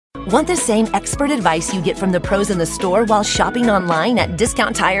Want the same expert advice you get from the pros in the store while shopping online at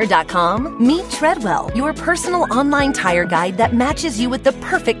DiscountTire.com? Meet Treadwell, your personal online tire guide that matches you with the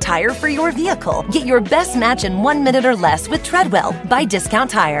perfect tire for your vehicle. Get your best match in 1 minute or less with Treadwell by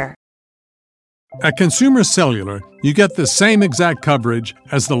Discount Tire. At Consumer Cellular, you get the same exact coverage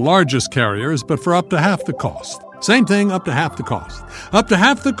as the largest carriers, but for up to half the cost. Same thing, up to half the cost. Up to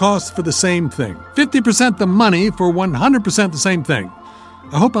half the cost for the same thing. 50% the money for 100% the same thing.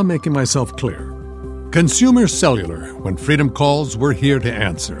 I hope I'm making myself clear. Consumer Cellular. When freedom calls, we're here to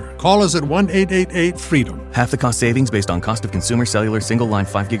answer. Call us at 1-888-FREEDOM. Half the cost savings based on cost of Consumer Cellular single-line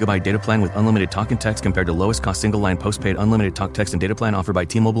 5GB data plan with unlimited talk and text compared to lowest cost single-line postpaid unlimited talk, text, and data plan offered by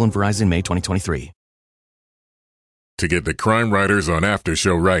T-Mobile and Verizon May 2023. To get the Crime Writers on After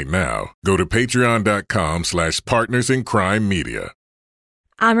Show right now, go to patreon.com/Partners in Crime Media.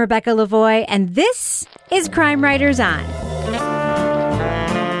 I'm Rebecca Lavoie, and this is Crime Writers On.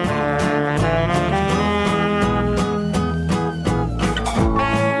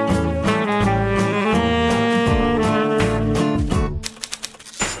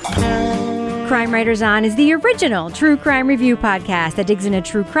 Crime Writers On is the original true crime review podcast that digs into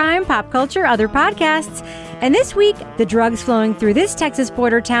true crime, pop culture, other podcasts. And this week, the drugs flowing through this Texas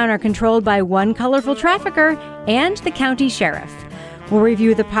border town are controlled by one colorful trafficker and the county sheriff. We'll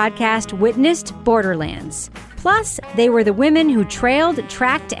review the podcast Witnessed Borderlands. Plus, they were the women who trailed,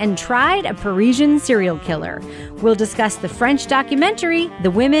 tracked, and tried a Parisian serial killer. We'll discuss the French documentary,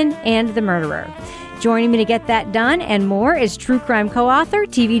 The Women and the Murderer. Joining me to get that done and more is true crime co-author,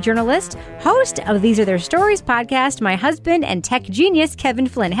 TV journalist, host of These Are Their Stories podcast, my husband and tech genius, Kevin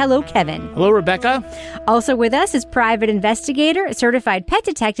Flynn. Hello, Kevin. Hello, Rebecca. Also with us is private investigator, certified pet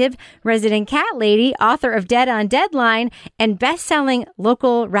detective, resident cat lady, author of Dead on Deadline, and best-selling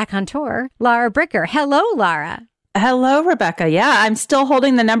local raconteur, Lara Bricker. Hello, Lara. Hello, Rebecca. Yeah, I'm still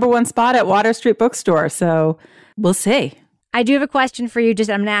holding the #1 spot at Water Street Bookstore, so we'll see. I do have a question for you. I'm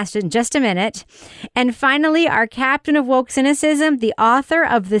going to ask it in just a minute. And finally, our captain of woke cynicism, the author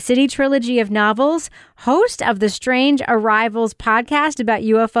of the City trilogy of novels, host of the Strange Arrivals podcast about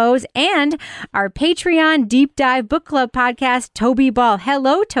UFOs, and our Patreon Deep Dive Book Club podcast, Toby Ball.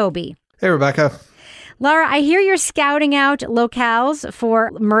 Hello, Toby. Hey, Rebecca. Lara, I hear you're scouting out locales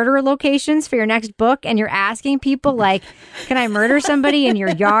for murder locations for your next book, and you're asking people like, can I murder somebody in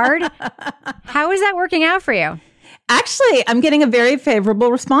your yard? How is that working out for you? Actually, I'm getting a very favorable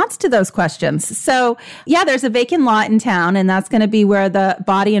response to those questions. So, yeah, there's a vacant lot in town, and that's going to be where the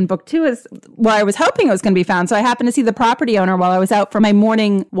body in book 2 is. Well, I was hoping it was going to be found. So I happened to see the property owner while I was out for my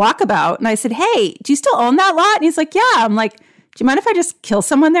morning walkabout. And I said, hey, do you still own that lot? And he's like, yeah. I'm like, do you mind if I just kill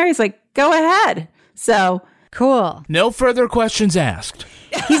someone there? He's like, go ahead. So cool. No further questions asked.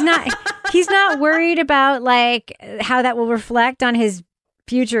 He's not worried about like how that will reflect on his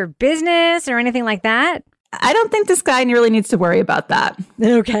future business or anything like that. I don't think this guy really needs to worry about that.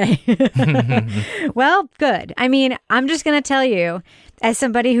 Okay. Well, good. I mean, I'm just going to tell you, as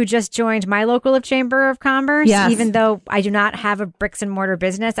somebody who just joined my local Chamber of Commerce, yes, even though I do not have a bricks and mortar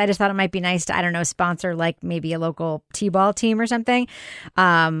business, I just thought it might be nice to, I don't know, sponsor like maybe a local T-ball team or something.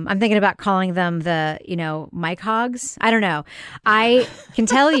 I'm thinking about calling them the, Mike Hogs. I don't know. I can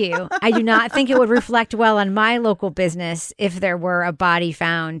tell you, I do not think it would reflect well on my local business if there were a body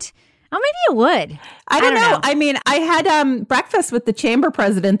found. Oh, maybe it would. I don't know. I mean, I had breakfast with the chamber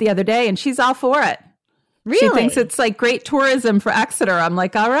president the other day, and she's all for it. Really? She thinks it's like great tourism for Exeter. I'm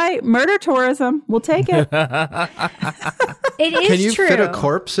like, all right, murder tourism. We'll take it. It is true. Can you fit a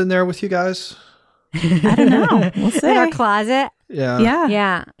corpse in there with you guys? I don't know. We'll see. In our closet?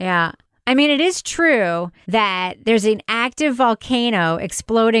 Yeah. Yeah. I mean, it is true that there's an active volcano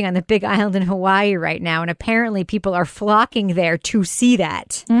exploding on the Big Island in Hawaii right now, and apparently people are flocking there to see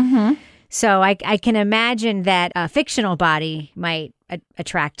that. Mm-hmm. So I can imagine that a fictional body might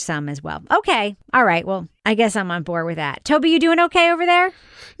attract some as well. Okay. All right. Well, I guess I'm on board with that. Toby, you doing okay over there?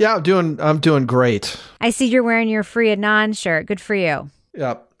 Yeah, I'm doing great. I see you're wearing your Free Adnan shirt. Good for you.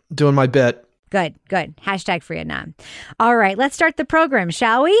 Yep. Doing my bit. Good. Hashtag Free Adnan. All right. Let's start the program,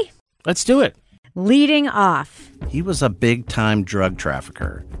 shall we? Let's do it. Leading off. He was a big-time drug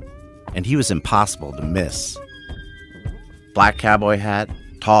trafficker, and he was impossible to miss. Black cowboy hat,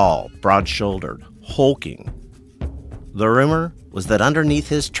 tall, broad-shouldered, hulking. The rumor was that underneath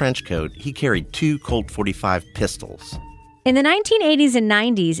his trench coat, he carried 2 Colt .45 pistols. In the 1980s and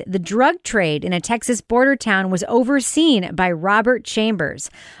 90s, the drug trade in a Texas border town was overseen by Robert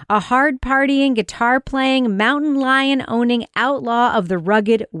Chambers, a hard-partying, guitar-playing, mountain lion-owning outlaw of the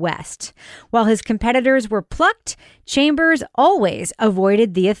rugged West. While his competitors were plucked, Chambers always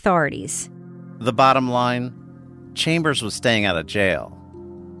avoided the authorities. The bottom line, Chambers was staying out of jail,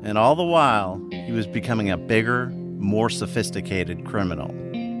 And all the while, he was becoming a bigger, more sophisticated criminal.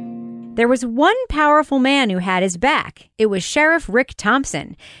 There was one powerful man who had his back. It was Sheriff Rick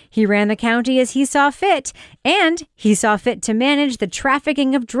Thompson. He ran the county as he saw fit, and he saw fit to manage the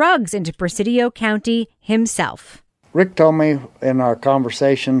trafficking of drugs into Presidio County himself. Rick told me in our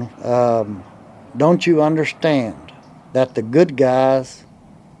conversation, don't you understand that the good guys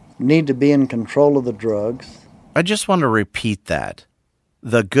need to be in control of the drugs? I just want to repeat that.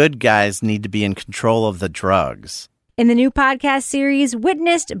 The good guys need to be in control of the drugs. In the new podcast series,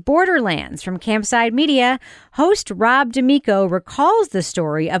 Witnessed Borderlands from Campside Media, host Rob D'Amico recalls the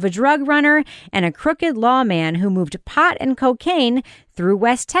story of a drug runner and a crooked lawman who moved pot and cocaine through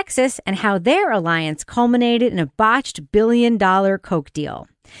West Texas and how their alliance culminated in a botched billion-dollar coke deal.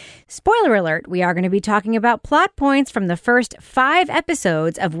 Spoiler alert, we are going to be talking about plot points from the first 5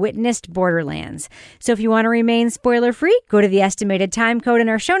 episodes of Witnessed Borderlands. So if you want to remain spoiler-free, go to the estimated time code in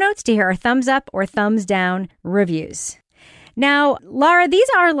our show notes to hear our thumbs up or thumbs down reviews. Now, Laura, these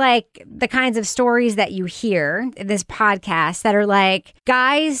are like the kinds of stories that you hear in this podcast that are like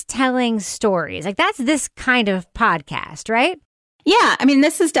guys telling stories. Like that's this kind of podcast, right? Yeah, I mean,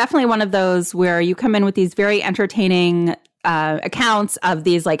 this is definitely one of those where you come in with these very entertaining accounts of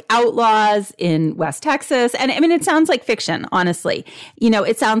these like outlaws in West Texas. And I mean, it sounds like fiction, honestly. You know,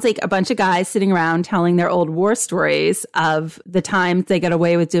 it sounds like a bunch of guys sitting around telling their old war stories of the times they got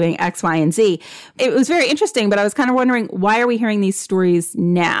away with doing X, Y, and Z. It was very interesting, but I was kind of wondering, why are we hearing these stories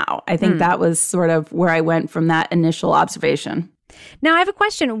now? I think that was sort of where I went from that initial observation. Now, I have a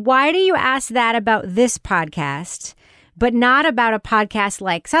question. Why do you ask that about this podcast, but not about a podcast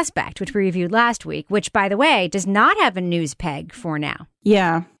like Suspect, which we reviewed last week, which, by the way, does not have a news peg for now?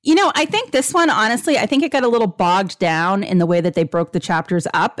 Yeah. You know, I think this one, honestly, I think it got a little bogged down in the way that they broke the chapters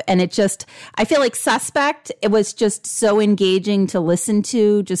up. And it just, I feel like Suspect, it was just so engaging to listen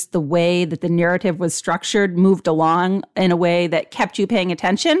to, just the way that the narrative was structured, moved along in a way that kept you paying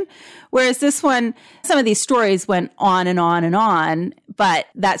attention. Whereas this one, some of these stories went on and on and on, but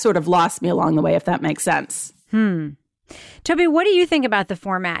that sort of lost me along the way, if that makes sense. Toby, what do you think about the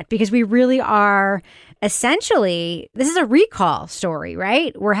format? Because we really are essentially, this is a recall story,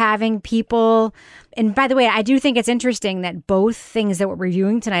 right? We're having people, and by the way, I do think it's interesting that both things that we're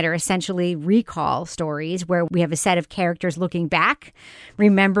reviewing tonight are essentially recall stories where we have a set of characters looking back,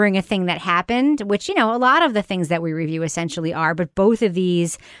 remembering a thing that happened, which, you know, a lot of the things that we review essentially are, but both of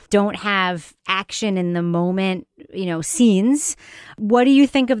these don't have action in the moment, you know, scenes. What do you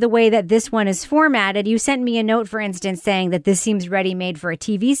think of the way that this one is formatted? You sent me a note, for instance, saying that this seems ready-made for a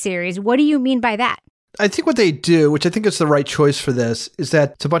TV series. What do you mean by that? I think what they do, which I think is the right choice for this, is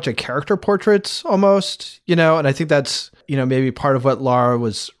that it's a bunch of character portraits almost, you know, and I think that's, you know, maybe part of what Laura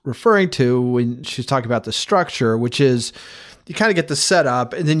was referring to when she's talking about the structure, which is you kind of get the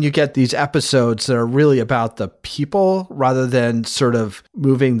setup and then you get these episodes that are really about the people rather than sort of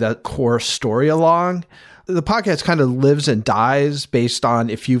moving the core story along. The podcast kind of lives and dies based on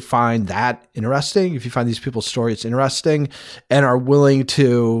if you find that interesting, if you find these people's stories interesting and are willing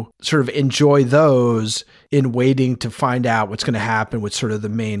to sort of enjoy those in waiting to find out what's going to happen with sort of the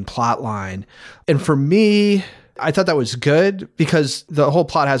main plot line. And for me, I thought that was good because the whole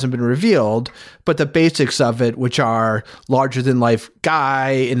plot hasn't been revealed, but the basics of it, which are larger than life guy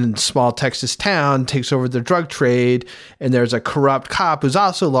in a small Texas town takes over the drug trade, and there's a corrupt cop who's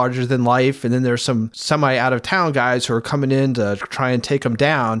also larger than life, and then there's some semi out of town guys who are coming in to try and take him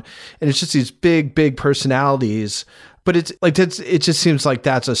down, and it's just these big personalities. But it's like it just seems like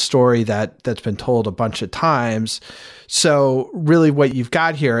that's a story that's been told a bunch of times. So really what you've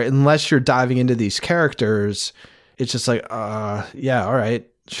got here, unless you're diving into these characters, it's just like, yeah, all right,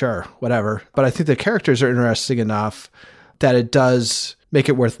 sure, whatever. But I think the characters are interesting enough that it does make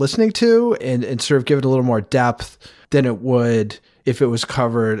it worth listening to and sort of give it a little more depth than it would if it was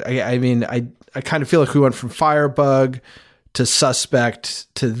covered. I mean, I kind of feel like we went from Firebug to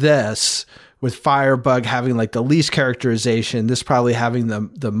Suspect to this, with Firebug having like the least characterization, this probably having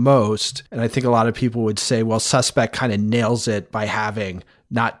the most. And I think a lot of people would say, well, Suspect kind of nails it by having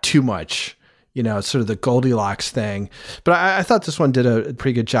not too much, you know, sort of the Goldilocks thing. But I thought this one did a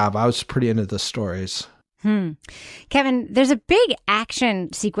pretty good job. I was pretty into the stories. Kevin, there's a big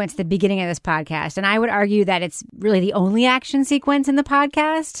action sequence at the beginning of this podcast, and I would argue that it's really the only action sequence in the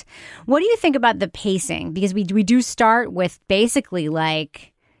podcast. What do you think about the pacing? Because we do start with basically like,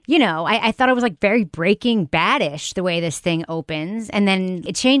 you know, I thought it was like very Breaking Bad-ish the way this thing opens, and then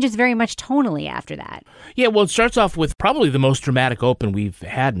it changes very much tonally after that. Yeah, well, it starts off with probably the most dramatic open we've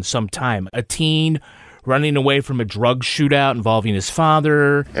had in some time. A teen running away from a drug shootout involving his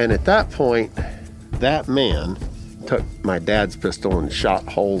father. And at that point, that man took my dad's pistol and shot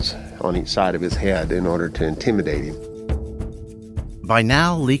holes on each side of his head in order to intimidate him. By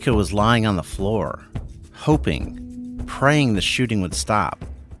now, Lika was lying on the floor, hoping, praying the shooting would stop.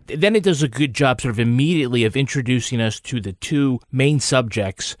 Then it does a good job sort of immediately of introducing us to the two main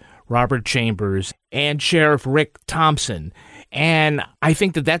subjects, Robert Chambers and Sheriff Rick Thompson. And I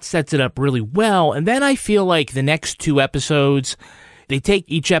think that sets it up really well. And then I feel like the next two episodes, they take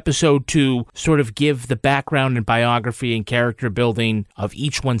each episode to sort of give the background and biography and character building of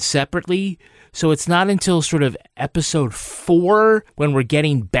each one separately. So it's not until sort of episode 4 when we're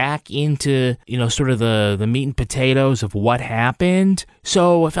getting back into, sort of the meat and potatoes of what happened.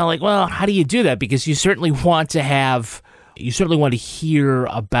 So I felt like, well, how do you do that? Because you certainly want to hear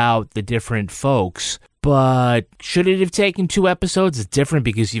about the different folks. But should it have taken 2 episodes? It's different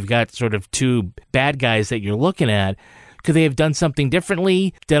because you've got sort of 2 bad guys that you're looking at. Could they have done something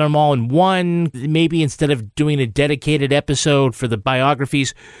differently? Done them all in one? Maybe instead of doing a dedicated episode for the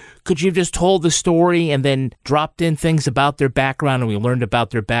biographies, could you have just told the story and then dropped in things about their background and we learned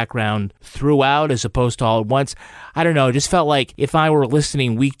about their background throughout as opposed to all at once? I don't know. It just felt like if I were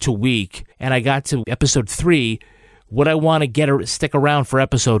listening week to week and I got to episode 3, would I want to stick around for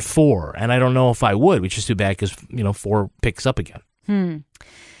episode 4? And I don't know if I would, which is too bad because, 4 picks up again.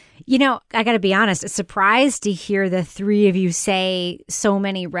 I got to be honest, surprised to hear the 3 of you say so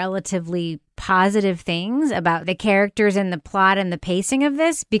many relatively positive things about the characters and the plot and the pacing of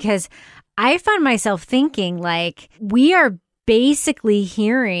this, because I found myself thinking like we are basically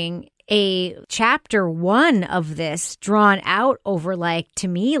hearing a chapter 1 of this drawn out over to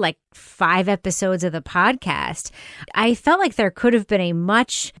me, 5 episodes of the podcast. I felt like there could have been a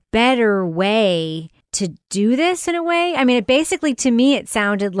much better way to do this in a way. I mean, to me, it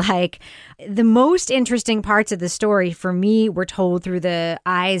sounded like the most interesting parts of the story for me were told through the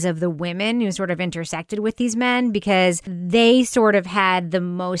eyes of the women who sort of intersected with these men, because they sort of had the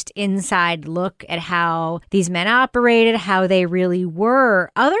most inside look at how these men operated, how they really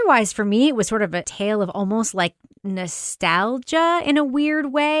were. Otherwise, for me, it was sort of a tale of almost like nostalgia in a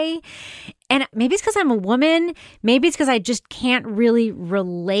weird way. And maybe it's because I'm a woman. Maybe it's because I just can't really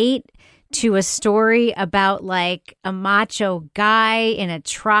relate to a story about a macho guy in a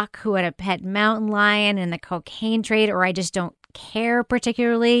truck who had a pet mountain lion and the cocaine trade, or I just don't care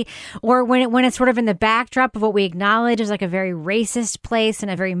particularly, or when it's sort of in the backdrop of what we acknowledge as a very racist place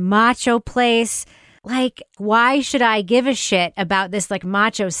and a very macho place. Why should I give a shit about this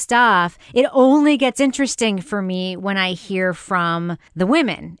macho stuff? It only gets interesting for me when I hear from the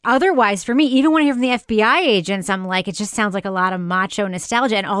women. Otherwise, for me, even when I hear from the FBI agents, I'm like, it just sounds like a lot of macho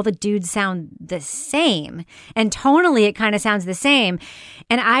nostalgia and all the dudes sound the same. And tonally, it kind of sounds the same.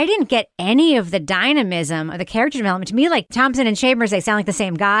 And I didn't get any of the dynamism of the character development. To me, Thompson and Chambers, they sound like the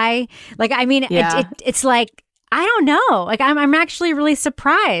same guy. It's like, I don't know. I'm actually really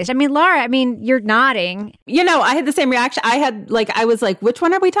surprised. I mean, Laura, you're nodding. I had the same reaction. I was like, which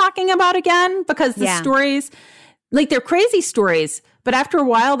one are we talking about again? Because the stories, they're crazy stories, but after a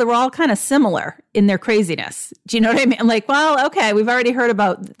while, they were all kind of similar in their craziness. Do you know what I mean? I'm like, well, okay, we've already heard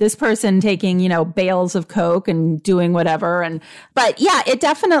about this person taking, bales of coke and doing whatever. But yeah, it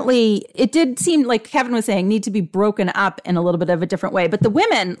did seem like Kevin was saying, need to be broken up in a little bit of a different way. But the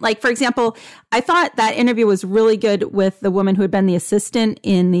women, for example, I thought that interview was really good with the woman who had been the assistant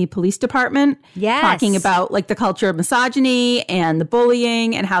in the police department. Yes. Talking about the culture of misogyny and the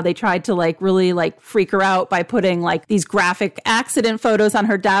bullying and how they tried to really freak her out by putting these graphic accident photos on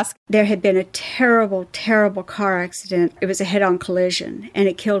her desk. There had been a terrible, terrible car accident. It was a head-on collision, and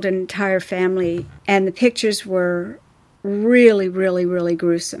it killed an entire family. And the pictures were really, really, really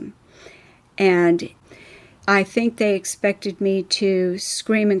gruesome. And I think they expected me to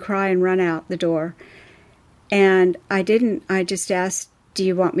scream and cry and run out the door. And I didn't. I just asked, do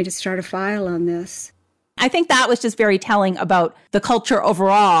you want me to start a file on this? I think that was just very telling about the culture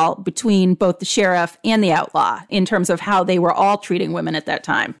overall between both the sheriff and the outlaw in terms of how they were all treating women at that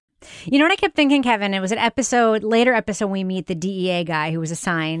time. You know what I kept thinking, Kevin? It was an later episode we meet the DEA guy who was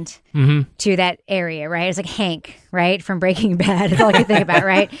assigned to that area, right? It's like Hank, right? From Breaking Bad. That's all I could think about,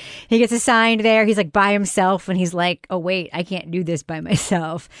 right? He gets assigned there. He's by himself and he's like, oh, wait, I can't do this by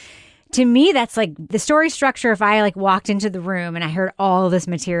myself. To me, that's the story structure. If I walked into the room and I heard all of this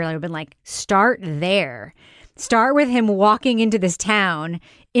material, I would have been start there. Start with him walking into this town,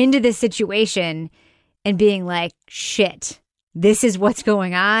 into this situation and being shit, this is what's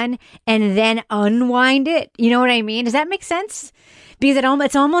going on, and then unwind it. You know what I mean? Does that make sense? Because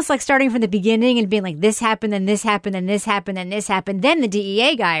it's almost like starting from the beginning and being this happened, then this happened, then this happened, then this happened. Then the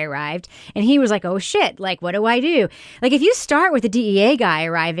DEA guy arrived and he was like, oh shit, what do I do? If you start with the DEA guy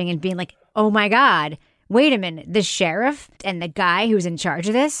arriving and being oh my God, wait a minute, the sheriff and the guy who's in charge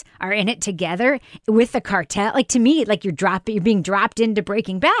of this are in it together with the cartel? Like, to me, like you're being dropped into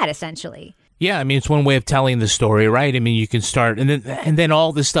Breaking Bad, essentially. Yeah, I mean, it's one way of telling the story, right? I mean, you can start, and then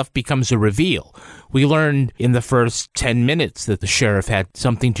all this stuff becomes a reveal. We learned in the first 10 minutes that the sheriff had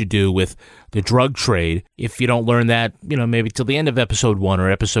something to do with the drug trade. If you don't learn that, maybe till the end of episode 1 or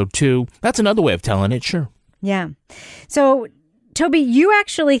episode 2, that's another way of telling it, sure. Yeah. So, Toby, you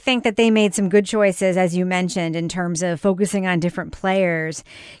actually think that they made some good choices, as you mentioned, in terms of focusing on different players.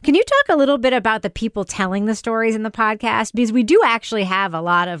 Can you talk a little bit about the people telling the stories in the podcast? Because we do actually have a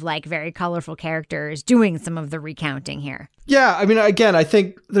lot of very colorful characters doing some of the recounting here. Yeah, I mean, again, I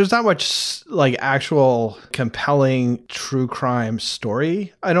think there's not much actual compelling true crime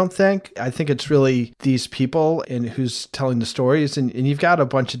story, I don't think. I think it's really these people and who's telling the stories. And you've got a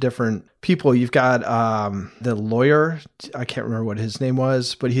bunch of different people. You've got the lawyer. I can't remember what his name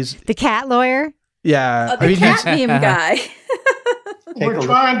was, but he's... The cat lawyer? Yeah. The cat meme guy.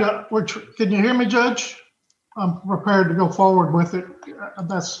 Can you hear me, Judge? I'm prepared to go forward with it.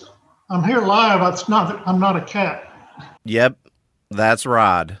 I'm here live. I'm not a cat. Yep, that's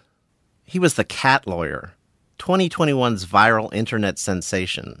Rod. He was the cat lawyer, 2021's viral internet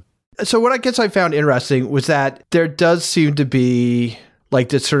sensation. So what I guess I found interesting was that there does seem to be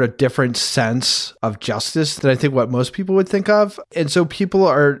this sort of different sense of justice than I think what most people would think of. And so people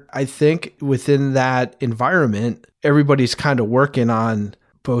are, I think, within that environment, everybody's kind of working on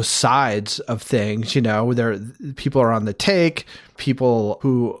both sides of things. People are on the take. People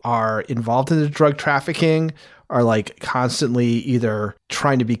who are involved in the drug trafficking are constantly either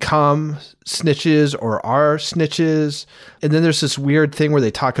trying to become snitches or are snitches. And then there's this weird thing where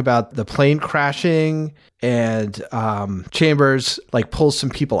they talk about the plane crashing and Chambers pulls some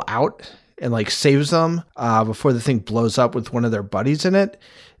people out and saves them before the thing blows up with one of their buddies in it.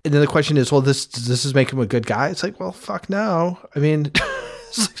 And then the question is, well, does this make him a good guy? It's well, fuck no. I mean,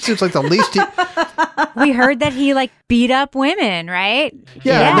 seems like the least We heard that he beat up women, right?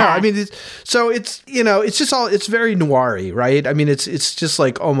 Yeah. No, I mean, it's just it's very noir-y, right? I mean, it's just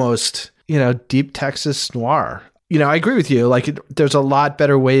almost, deep Texas noir. I agree with you. There's a lot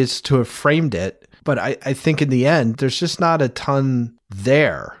better ways to have framed it, but I think in the end, there's just not a ton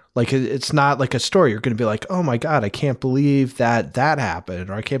there. It's not like a story. You're going to be oh my God, I can't believe that happened,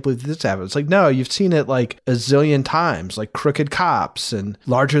 or I can't believe this happened. It's no, you've seen it a zillion times, crooked cops and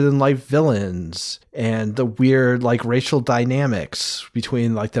larger than life villains and the weird racial dynamics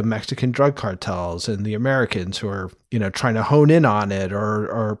between the Mexican drug cartels and the Americans who are, trying to hone in on it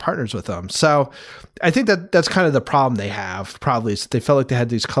or partners with them. So I think that's kind of the problem they have, probably, is that they felt like they had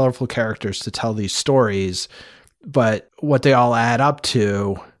these colorful characters to tell these stories, but what they all add up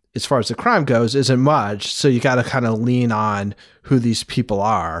to, as far as the crime goes, isn't much. So you got to kind of lean on who these people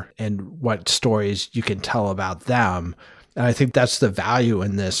are and what stories you can tell about them. And I think that's the value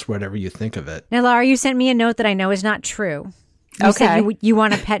in this, whatever you think of it. Now, Laura, you sent me a note that I know is not true. You said you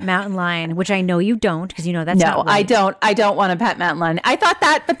want a pet mountain lion, which I know you don't, because that's not right. I don't want a pet mountain lion. I thought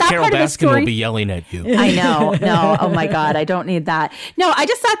that, but that Carol part of the Baskin story will be yelling at you. I know. No. Oh my God. I don't need that. No, I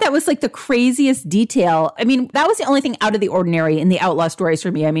just thought that was the craziest detail. I mean, that was the only thing out of the ordinary in the outlaw stories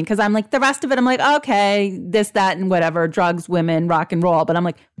for me. I mean, because I'm the rest of it, I'm okay, this, that, and whatever, drugs, women, rock and roll. But I'm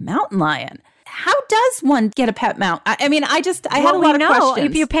mountain lion. How does one get a pet mount? I mean, I had a lot of questions.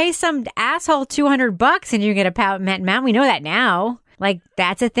 If you pay some asshole $200 and you get a pet mount, we know that now.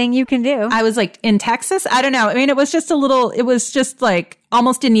 That's a thing you can do. I was in Texas. I don't know. I mean, it was just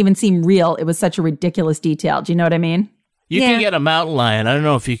almost didn't even seem real. It was such a ridiculous detail. Do you know what I mean? You can get a mountain lion. I don't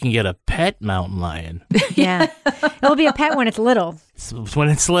know if you can get a pet mountain lion. Yeah. It'll be a pet when it's little. When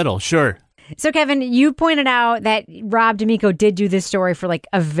it's little, sure. So, Kevin, you pointed out that Rob D'Amico did do this story for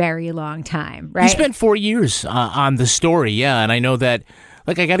a very long time, right? He spent 4 years on the story, yeah. And I know that,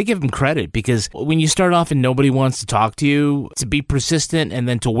 I got to give him credit, because when you start off and nobody wants to talk to you, to be persistent and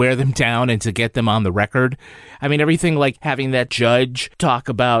then to wear them down and to get them on the record. I mean, everything having that judge talk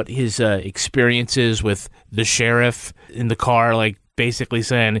about his experiences with the sheriff in the car, basically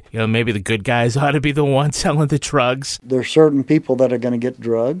saying, maybe the good guys ought to be the ones selling the drugs. There's certain people that are going to get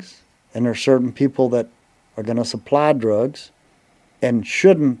drugs. And there's certain people that are going to supply drugs, and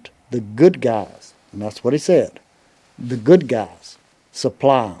shouldn't the good guys, and that's what he said, the good guys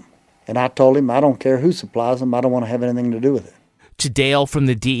supply them. And I told him, I don't care who supplies them. I don't want to have anything to do with it. To Dale from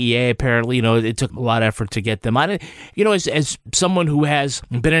the DEA, apparently, it took a lot of effort to get them. As someone who has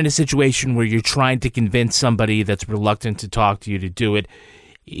been in a situation where you're trying to convince somebody that's reluctant to talk to you to do it,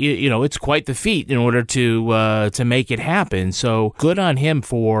 it's quite the feat in order to make it happen. So good on him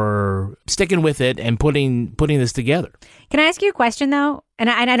for sticking with it and putting this together. Can I ask you a question though?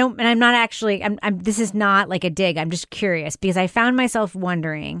 This is not like a dig. I'm just curious because I found myself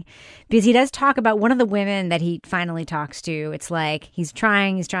wondering, because he does talk about one of the women that he finally talks to. It's like he's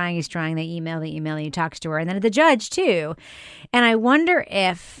trying. They email, he talks to her, and then the judge too. And I wonder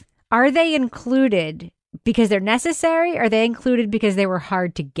are they included because they're necessary? Or are they included because they were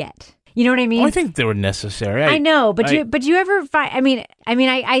hard to get? You know what I mean? Oh, I think they were necessary. I know, but you ever find?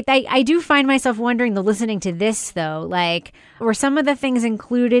 I do find myself wondering, listening to this though, like, were some of the things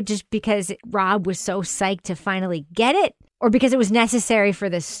included just because Rob was so psyched to finally get it, or because it was necessary for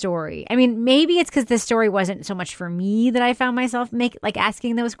this story? I mean, maybe it's because the story wasn't so much for me that I found myself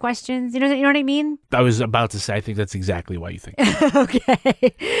asking those questions. You know what I mean? I was about to say, I think that's exactly why you think.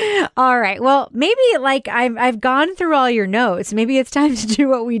 Okay. All right. Well, maybe I've gone through all your notes. Maybe it's time to do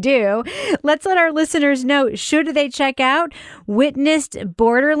what we do. Let's let our listeners know, should they check out Witnessed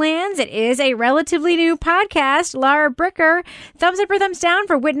Borderlands? It is a relatively new podcast. Lara Bricker, thumbs up or thumbs down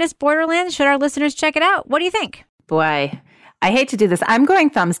for Witnessed Borderlands? Should our listeners check it out? What do you think? Boy, I hate to do this. I'm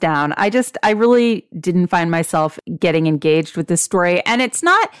going thumbs down. I really didn't find myself getting engaged with this story. And it's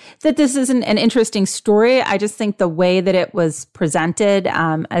not that this isn't an interesting story. I just think the way that it was presented,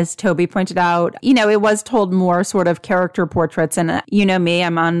 as Toby pointed out, it was told more sort of character portraits. And you know me,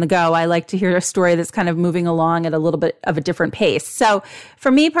 I'm on the go. I like to hear a story that's kind of moving along at a little bit of a different pace. So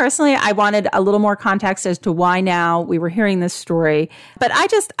for me personally, I wanted a little more context as to why now we were hearing this story. But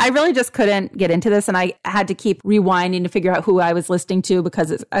I really just couldn't get into this. And I had to keep rewinding to figure out who I was listening to,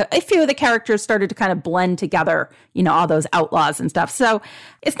 because a few of the characters started to kind of blend together, all those outlaws and stuff. So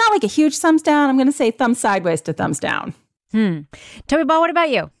it's not like a huge thumbs down. I'm going to say thumbs sideways to thumbs down. Toby Ball, what about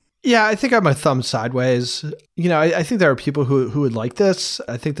you? Yeah, I think I'm a thumb sideways. I think there are people who would like this.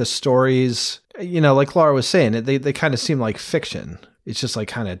 I think the stories, like Laura was saying, they kind of seem like fiction. It's just like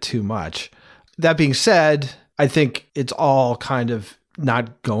kind of too much. That being said, I think it's all kind of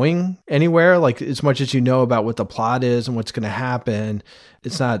not going anywhere. Like, as much as you know about what the plot is and what's going to happen,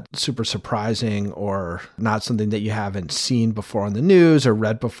 it's not super surprising or not something that you haven't seen before on the news or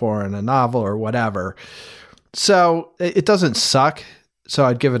read before in a novel or whatever. So it doesn't suck. So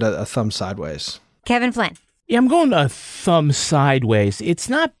I'd give it a thumb sideways. Kevin Flynn. Yeah, I'm going a thumb sideways. It's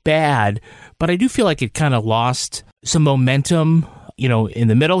not bad, but I do feel like it kind of lost some momentum, in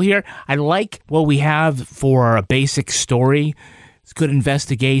the middle here. I like what we have for a basic story. It's good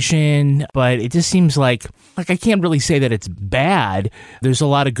investigation, but it just seems like I can't really say that it's bad. There's a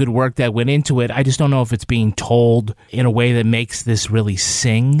lot of good work that went into it. I just don't know if it's being told in a way that makes this really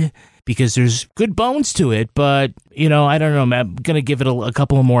sing, because there's good bones to it. But, I don't know. I'm going to give it a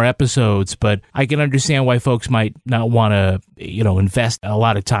couple of more episodes, but I can understand why folks might not want to, invest a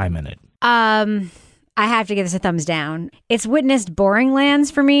lot of time in it. I have to give this a thumbs down. It's Witnessed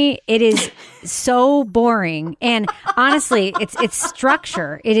Boringlands for me. It is so boring. And honestly, it's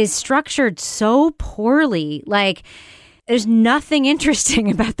structure. It is structured so poorly. Like, there's nothing interesting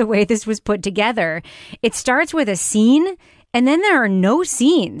about the way this was put together. It starts with a scene, and then there are no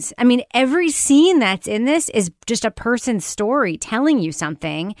scenes. I mean, every scene that's in this is just a person's story telling you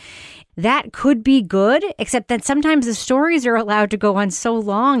something. That could be good, except that sometimes the stories are allowed to go on so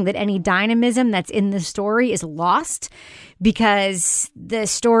long that any dynamism that's in the story is lost, because the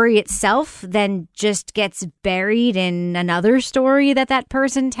story itself then just gets buried in another story that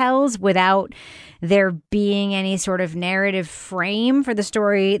person tells without there being any sort of narrative frame for the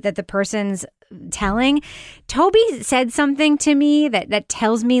story that the person's telling. Toby said something to me that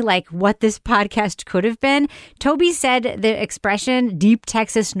tells me like what this podcast could have been. Toby said the expression deep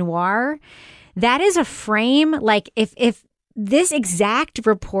Texas noir. That is a frame. Like if this exact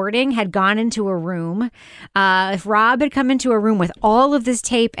reporting had gone into a room, if Rob had come into a room with all of this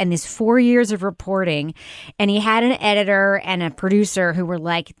tape and this 4 years of reporting, and he had an editor and a producer who were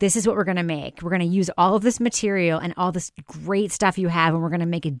like, this is what we're going to make. We're going to use all of this material and all this great stuff you have, and we're going to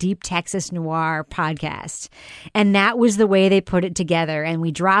make a deep Texas noir podcast. And that was the way they put it together. And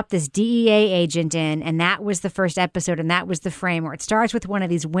we dropped this DEA agent in, and that was the first episode, and that was the frame where it starts with one of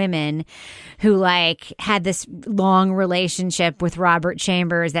these women who like had this long relationship with Robert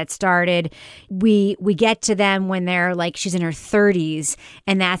Chambers that started. We get to them when they're like, she's in her 30s,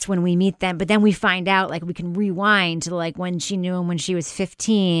 and that's when we meet them. But then we find out, like, we can rewind to like when she knew him when she was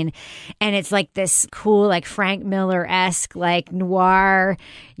 15, and it's like this cool, like Frank Miller-esque, like noir,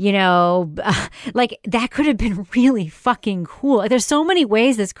 like that could have been really fucking cool. Like, there's so many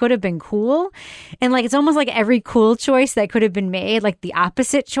ways this could have been cool, and like it's almost like every cool choice that could have been made, like the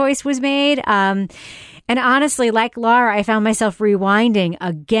opposite choice was made. And honestly, like Laura, I found myself rewinding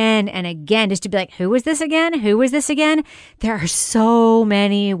again and again just to be like, who was this again? Who was this again? There are so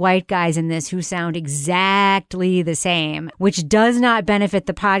many white guys in this who sound exactly the same, which does not benefit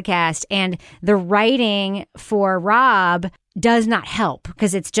the podcast. And the writing for Rob does not help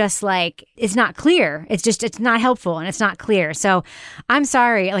because it's just like, it's not clear. It's not helpful and it's not clear. So I'm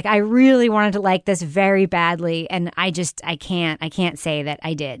sorry. Like, I really wanted to like this very badly. And I can't say that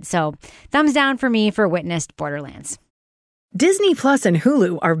I did. So thumbs down for me for Witnessed Borderlands. Disney Plus and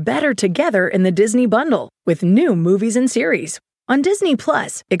Hulu are better together in the Disney Bundle with new movies and series. On Disney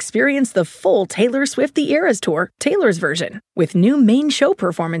Plus, experience the full Taylor Swift The Eras Tour, Taylor's version, with new main show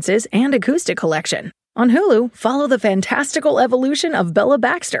performances and acoustic collection. On Hulu, follow the fantastical evolution of Bella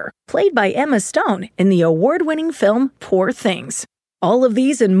Baxter, played by Emma Stone in the award-winning film Poor Things. All of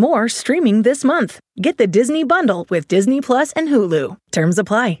these and more streaming this month. Get the Disney Bundle with Disney Plus and Hulu. Terms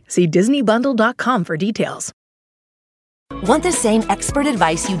apply. See DisneyBundle.com for details. Want the same expert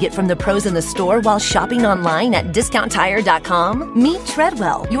advice you get from the pros in the store while shopping online at DiscountTire.com? Meet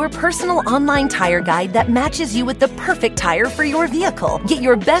Treadwell, your personal online tire guide that matches you with the perfect tire for your vehicle. Get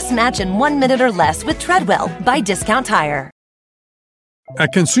your best match in 1 minute or less with Treadwell by Discount Tire.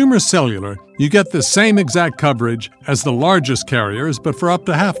 At Consumer Cellular, you get the same exact coverage as the largest carriers, but for up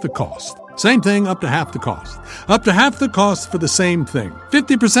to half the cost. Same thing, up to half the cost. Up to half the cost for the same thing.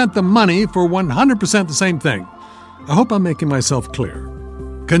 50% the money for 100% the same thing. I hope I'm making myself clear.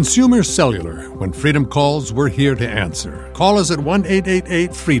 Consumer Cellular. When freedom calls, we're here to answer. Call us at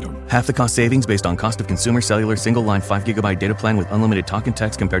 1-888-FREEDOM. Half the cost savings based on cost of Consumer Cellular single-line 5 GB data plan with unlimited talk and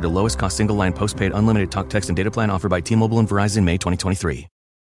text compared to lowest cost single-line postpaid unlimited talk, text, and data plan offered by T-Mobile and Verizon May 2023.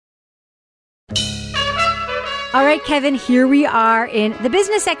 All right, Kevin, here we are in the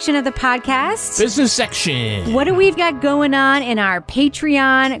business section of the podcast. Business section. What do we've got going on in our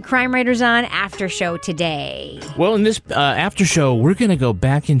Patreon Crime Writers On after show today? Well, in this after show, we're going to go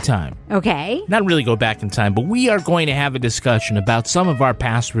back in time. Okay. Not really go back in time, but we are going to have a discussion about some of our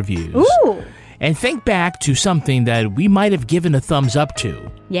past reviews. Ooh. And think back to something that we might have given a thumbs up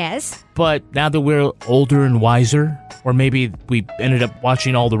to. Yes. But now that we're older and wiser, or maybe we ended up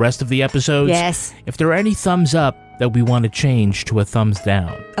watching all the rest of the episodes. Yes. If there are any thumbs up that we want to change to a thumbs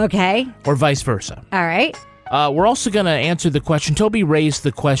down. Okay. Or vice versa. All right. We're also going to answer the question. Toby raised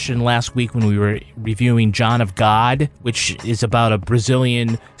the question last week when we were reviewing John of God, which is about a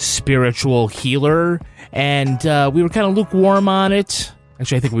Brazilian spiritual healer. And we were kind of lukewarm on it.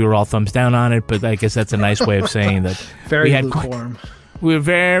 Actually, I think we were all thumbs down on it, but I guess that's a nice way of saying that. Very lukewarm. We were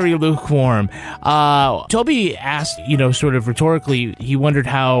very lukewarm. Toby asked, sort of rhetorically, he wondered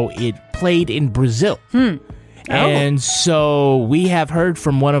how it played in Brazil. And so we have heard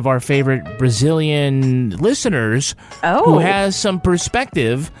from one of our favorite Brazilian listeners who has some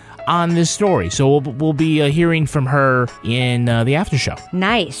perspective on this story. So we'll be hearing from her in the after show.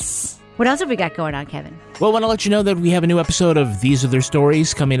 Nice. What else have we got going on, Kevin? Well, I want to let you know that we have a new episode of These Are Their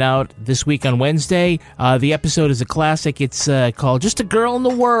Stories coming out this week on Wednesday. The episode is a classic. It's called Just a Girl in the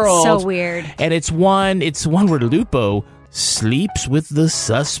World. So weird. And it's one where Lupo sleeps with the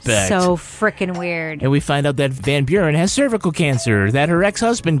suspect. So freaking weird. And we find out that Van Buren has cervical cancer that her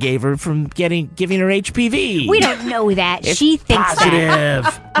ex-husband gave her from giving her HPV. We don't know that. It's she thinks positive.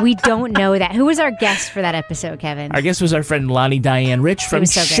 That. We don't know that. Who was our guest for that episode, Kevin? Our guest was our friend Lonnie Diane Rich from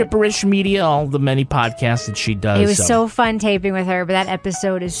Shipperish Media, all the many podcasts that she does. It was so fun taping with her, but that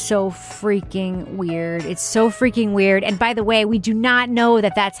episode is so freaking weird. It's so freaking weird. And by the way, we do not know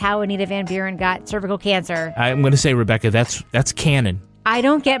that that's how Anita Van Buren got cervical cancer. I'm going to say, Rebecca, that's canon. I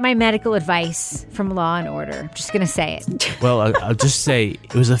don't get my medical advice from Law and Order. I'm just going to say it. Well, I'll just say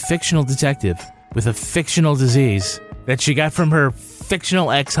it was a fictional detective with a fictional disease that she got from her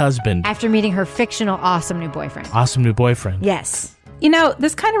fictional ex-husband. After meeting her fictional awesome new boyfriend. Awesome new boyfriend. Yes. You know,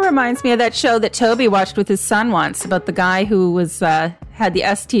 this kind of reminds me of that show that Toby watched with his son once about the guy who was had the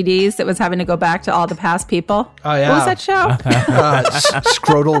STDs that was having to go back to all the past people. Oh, yeah. What was that show?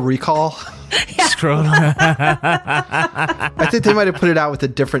 Scrotal Recall. Scrotal. I think they might have put it out with a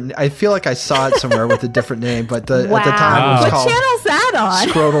different... I feel like I saw it somewhere with a different name, but at the time it was called... What channel's that on?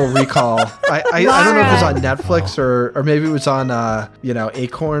 Scrotal Recall. I don't know if it was on Netflix or maybe it was on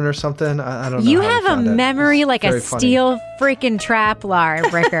Acorn or something. I don't know. You have a memory like a steel freaking trap, Lar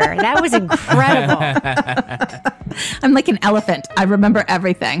Bricker. That was incredible. I'm like an elephant. I remember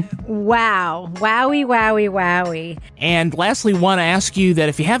everything. Wow. Wowie, wowie, wowie. And lastly, want to ask you that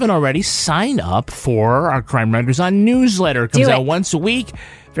if you haven't already, sign up for our Crime Writers On newsletter. It comes out once a week.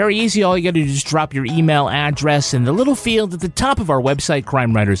 Very easy. All you got to do is just drop your email address in the little field at the top of our website,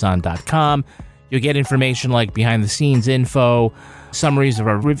 crimewriterson.com. You'll get information like behind-the-scenes info, summaries of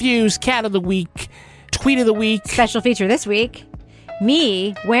our reviews, Cat of the Week, tweet of the week. Special feature this week.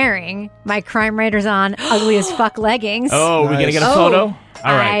 Me wearing my Crime Writers On ugly as fuck leggings. Oh, we're going to get a photo? All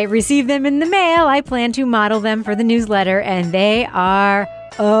right. I received them in the mail. I plan to model them for the newsletter, and they are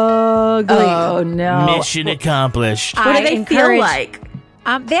ugly. Oh, no. Mission accomplished. What do they feel like?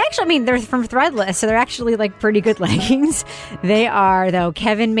 They actually, they're from Threadless, so they're actually like pretty good leggings. They are, though.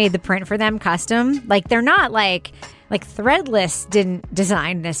 Kevin made the print for them custom. Like, they're not like Threadless didn't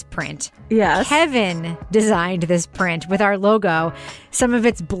design this print. Yes. Kevin designed this print with our logo. Some of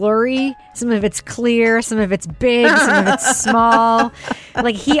it's blurry, some of it's clear, some of it's big, some of it's small.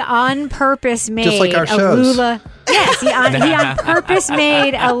 Like, he on purpose made just like our a shows. Lula. Yes, he on purpose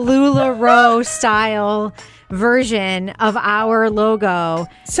made a LuLaRoe style version of our logo.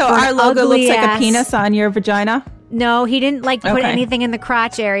 So our logo looks like a penis on your vagina? No, he didn't put anything in the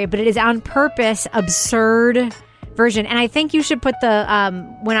crotch area, but it is on purpose absurd version. And I think you should put the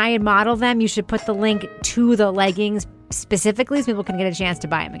when I model them, you should put the link to the leggings specifically so people can get a chance to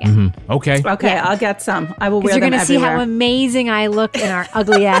buy them again. Mm-hmm. Okay. Yeah. I'll get some. I will wear you're them gonna everywhere. see how amazing I look in our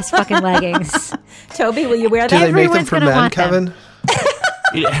ugly ass fucking leggings. Toby, will you wear Do them? they make them for men, want Kevin?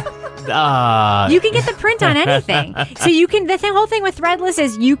 You can get the print on anything. So you can, the whole thing with Threadless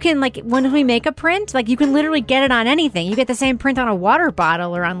is you can, like, when we make a print, like, you can literally get it on anything. You get the same print on a water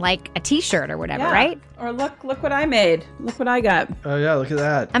bottle or on, like, a t-shirt or whatever, right? Or look what I made. Look what I got. Oh, yeah, look at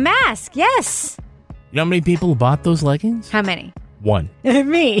that. A mask, yes. You know how many people bought those leggings? How many? One.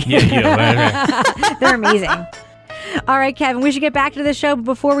 Me. Yeah, right. They're amazing. All right, Kevin, we should get back to the show. But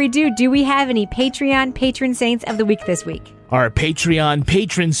before we do we have any Patreon patron saints of the week this week? Our Patreon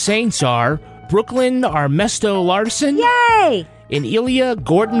patron saints are Brooklyn Armesto Larson. Yay! And Ilya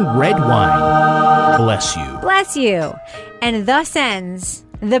Gordon Redwine. Bless you. Bless you. And thus ends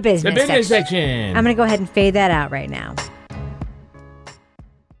the business section. I'm going to go ahead and fade that out right now.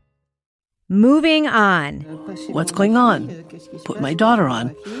 Moving on. What's going on? Put my daughter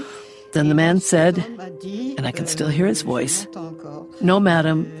on. Then the man said, and I can still hear his voice, "No,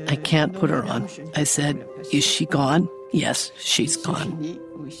 madam, I can't put her on." I said, "Is she gone?" "Yes, she's gone."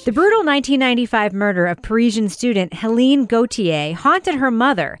 The brutal 1995 murder of Parisian student Helene Gauthier haunted her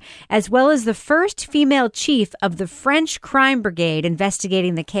mother, as well as the first female chief of the French crime brigade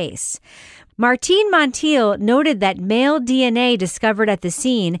investigating the case. Martine Montiel noted that male DNA discovered at the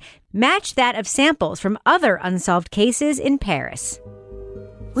scene matched that of samples from other unsolved cases in Paris.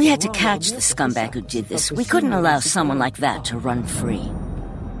 We had to catch the scumbag who did this. We couldn't allow someone like that to run free.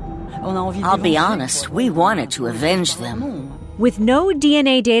 I'll be honest, we wanted to avenge them. With no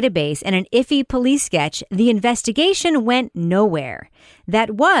DNA database and an iffy police sketch, the investigation went nowhere.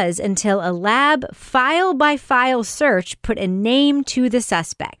 That was until a lab file-by-file search put a name to the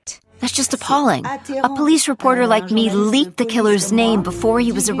suspect. That's just appalling. A police reporter like me leaked the killer's name before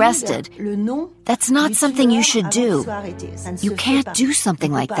he was arrested. That's not something you should do. You can't do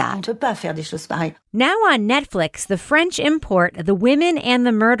something like that. Now on Netflix, the French import The Women and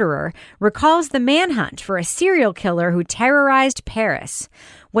the Murderer recalls the manhunt for a serial killer who terrorized Paris.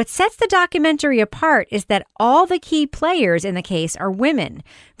 What sets the documentary apart is that all the key players in the case are women,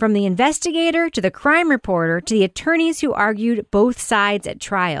 from the investigator to the crime reporter to the attorneys who argued both sides at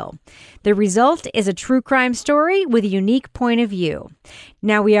trial. The result is a true crime story with a unique point of view.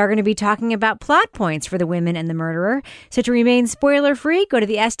 Now we are going to be talking about plot points for The Women and the Murderer, so to remain spoiler-free, go to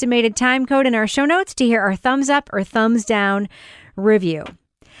the estimated time code in our show notes to hear our thumbs up or thumbs down review.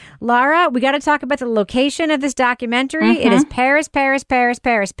 Laura, we got to talk about the location of this documentary. Mm-hmm. It is Paris, Paris, Paris,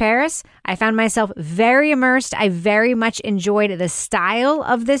 Paris, Paris. I found myself very immersed. I very much enjoyed the style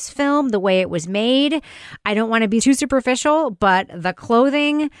of this film, the way it was made. I don't want to be too superficial, but the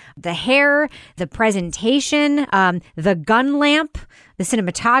clothing, the hair, the presentation, the gun lamp, the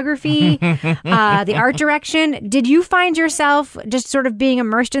cinematography, the art direction. Did you find yourself just sort of being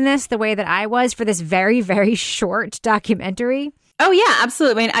immersed in this the way that I was for this very, very short documentary? Oh, yeah,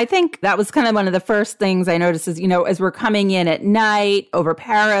 absolutely. I mean, I think that was kind of one of the first things I noticed is, as we're coming in at night over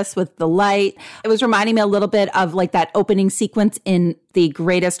Paris with the light, it was reminding me a little bit of like that opening sequence in the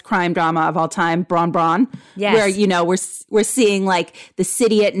greatest crime drama of all time, Bron Bron. Yes. Where, we're seeing like the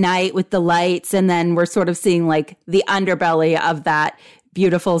city at night with the lights, and then we're sort of seeing like the underbelly of that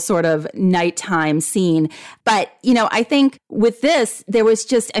beautiful sort of nighttime scene. But, I think with this, there was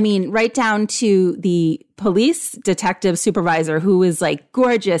just, right down to the police detective supervisor who is like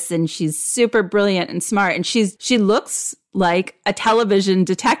gorgeous and she's super brilliant and smart. And she looks like a television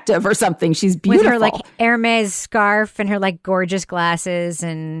detective or something. She's beautiful. With her like Hermes scarf and her like gorgeous glasses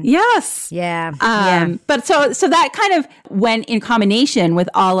and yes. Yeah. But so that kind of went in combination with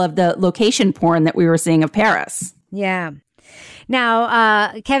all of the location porn that we were seeing of Paris. Yeah.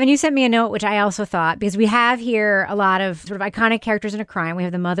 Now, Kevin, you sent me a note, which I also thought, because we have here a lot of sort of iconic characters in a crime. We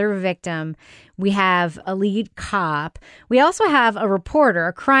have the mother of a victim. We have a lead cop. We also have a reporter,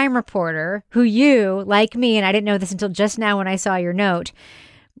 a crime reporter, who you, like me, and I didn't know this until just now when I saw your note,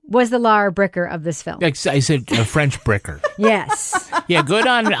 was the Lara Bricker of this film. I said a French Bricker. Yes. Yeah, good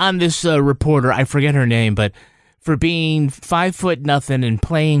on this reporter. I forget her name, but for being 5'0" and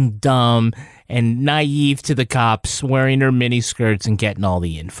playing dumb and naive to the cops, wearing her mini skirts and getting all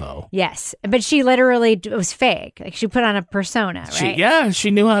the info. Yes, but she literally was fake. Like she put on a persona, right?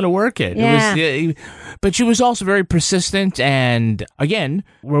 She knew how to work it. Yeah. But she was also very persistent. And again,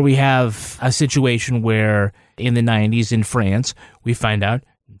 where we have a situation where in the 90s in France, we find out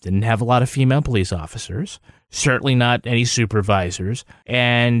didn't have a lot of female police officers. Certainly not any supervisors.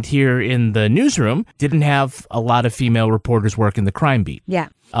 And here in the newsroom, didn't have a lot of female reporters working the crime beat. Yeah.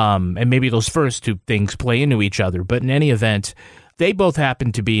 And maybe those first two things play into each other. But in any event, they both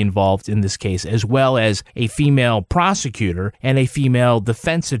happen to be involved in this case, as well as a female prosecutor and a female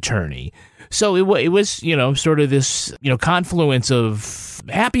defense attorney. So it was, sort of this, confluence of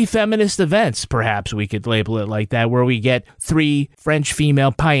happy feminist events, perhaps we could label it like that, where we get three French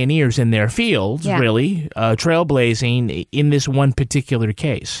female pioneers in their fields, really, trailblazing in this one particular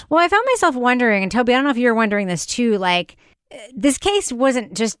case. Well, I found myself wondering, and Toby, I don't know if you were wondering this too, like, this case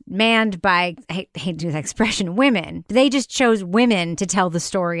wasn't just manned by, I hate to use that expression, women. They just chose women to tell the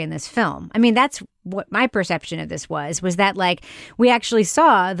story in this film. I mean, that's what my perception of this was that, like, we actually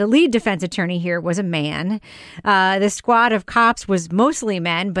saw the lead defense attorney here was a man. The squad of cops was mostly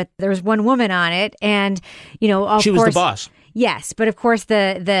men, but there was one woman on it. And, of she was the boss. Yes, but of course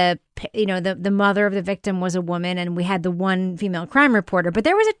the mother of the victim was a woman, and we had the one female crime reporter. But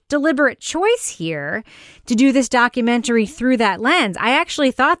there was a deliberate choice here to do this documentary through that lens. I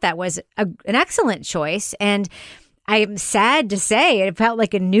actually thought that was an excellent choice, and I'm sad to say it felt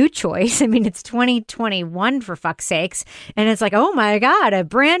like a new choice. I mean, it's 2021 for fuck's sakes, and it's like, oh my God, a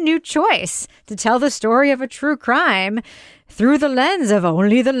brand new choice to tell the story of a true crime through the lens of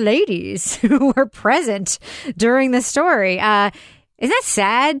only the ladies who were present during the story. Isn't that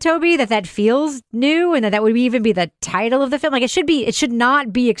sad, Toby, that feels new and that would even be the title of the film? Like, it should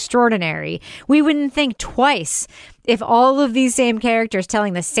not be extraordinary. We wouldn't think twice if all of these same characters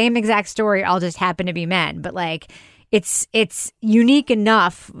telling the same exact story all just happen to be men. But, like, it's unique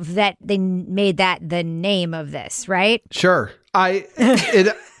enough that they made that the name of this, right? Sure.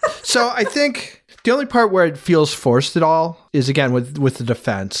 So I think the only part where it feels forced at all is, again, with the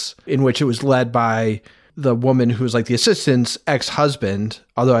defense, in which it was led by the woman who was like the assistant's ex-husband,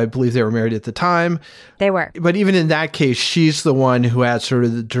 although I believe they were married at the time. They were. But even in that case, she's the one who had sort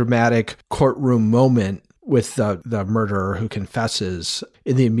of the dramatic courtroom moment with the murderer who confesses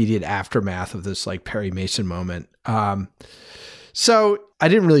in the immediate aftermath of this, like, Perry Mason moment. So I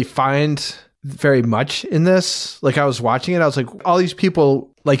didn't really find very much in this. Like, I was watching it, I was like, all these people,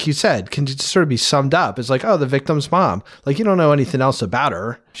 like you said, can just sort of be summed up. It's like, oh, the victim's mom. Like, you don't know anything else about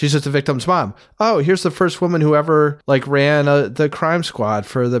her. She's just the victim's mom. Oh, here's the first woman who ever, like, ran the crime squad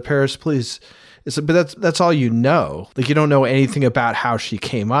for the Paris police. But that's all you know. Like, you don't know anything about how she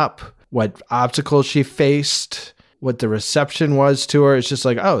came up, what obstacles she faced, what the reception was to her. It's just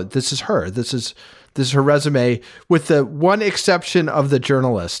like, oh, this is her. This is her resume, with the one exception of the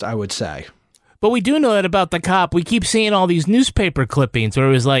journalist, I would say. But we do know that about the cop. We keep seeing all these newspaper clippings where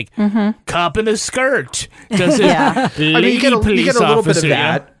it was like, cop in a skirt. Yeah. I mean, you get a little bit of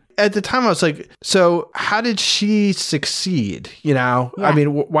that. At the time, I was like, so how did she succeed? Yeah. I mean,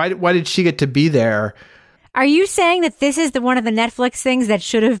 why did she get to be there? Are you saying that this is one of the Netflix things that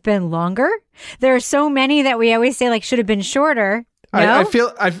should have been longer? There are so many that we always say, like, should have been shorter. No?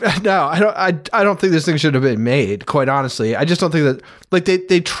 I don't think this thing should have been made, quite honestly. I just don't think that, like,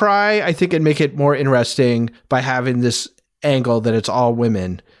 they try, I think, and make it more interesting by having this angle that it's all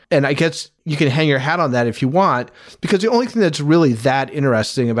women. And I guess you can hang your hat on that if you want, because the only thing that's really that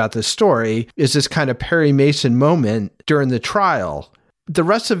interesting about this story is this kind of Perry Mason moment during the trial. The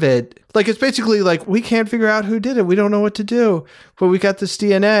rest of it, like, it's basically like, we can't figure out who did it. We don't know what to do, but we got this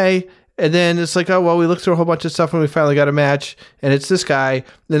DNA. And then it's like, oh, well, we looked through a whole bunch of stuff and we finally got a match, and it's this guy.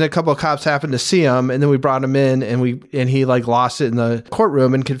 Then a couple of cops happened to see him, and then we brought him in, and he, like, lost it in the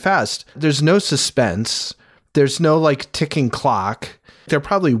courtroom and confessed. There's no suspense. There's no, like, ticking clock. There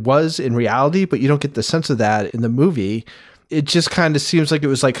probably was in reality, but you don't get the sense of that in the movie. It just kind of seems like it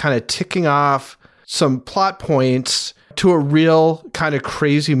was, like, kind of ticking off some plot points to a real kind of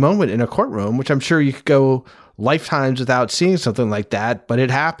crazy moment in a courtroom, which I'm sure you could go lifetimes without seeing something like that, but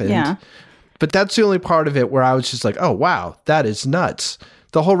it happened. Yeah. But that's the only part of it where I was just like, oh, wow, that is nuts.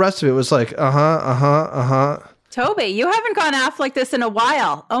 The whole rest of it was like, Toby, you haven't gone off like this in a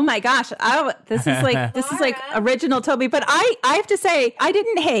while. Oh my gosh. This is like original Toby. But I have to say, I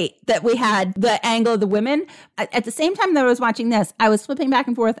didn't hate that we had the angle of the women. At the same time that I was watching this, I was flipping back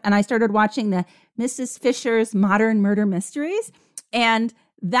and forth and I started watching the Mrs. Fisher's Modern Murder Mysteries. And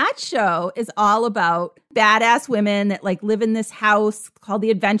that show is all about badass women that like live in this house called the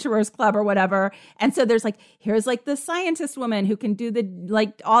Adventurers Club or whatever. And so there's like, here's like the scientist woman who can do the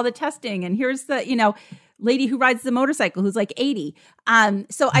like all the testing. And here's the, lady who rides the motorcycle who's like 80.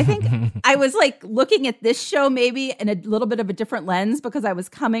 So I think I was like looking at this show maybe in a little bit of a different lens because I was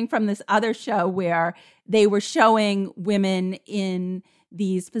coming from this other show where they were showing women in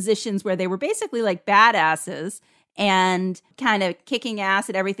these positions where they were basically like badasses and kind of kicking ass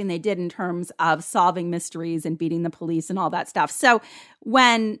at everything they did in terms of solving mysteries and beating the police and all that stuff. So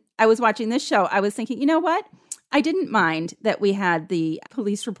when I was watching this show, I was thinking, you know what? I didn't mind that we had the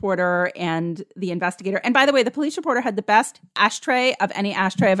police reporter and the investigator. And by the way, the police reporter had the best ashtray of any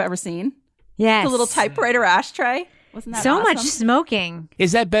ashtray I've ever seen. Yes. The little typewriter ashtray. Wasn't that so awesome? much smoking?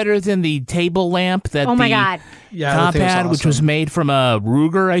 Is that better than the table lamp that oh my God. Cop had, which was made from a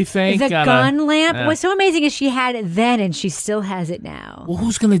Ruger, I think? The gun lamp was so amazing as she had it then and she still has it now. Well,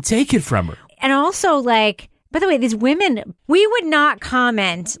 who's going to take it from her? And also, like, by the way, these women, we would not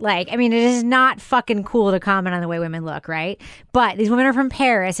comment, it is not fucking cool to comment on the way women look, right? But these women are from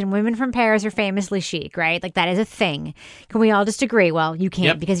Paris, and women from Paris are famously chic, right? Like, that is a thing. Can we all just agree? Well, you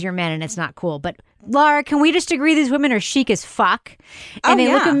can't because you're men and it's not cool. But, Laura, can we just agree these women are chic as fuck? And they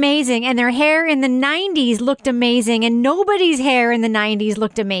look amazing, and their hair in the 90s looked amazing, and nobody's hair in the 90s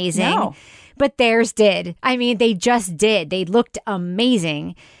looked amazing. No. But theirs did. I mean, they just did. They looked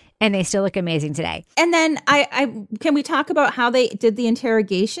amazing. And they still look amazing today. And then I can we talk about how they did the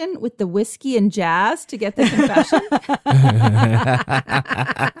interrogation with the whiskey and jazz to get the confession?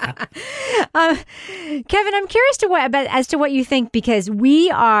 Kevin, I'm curious as to what you think, because we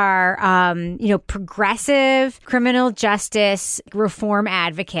are, progressive criminal justice reform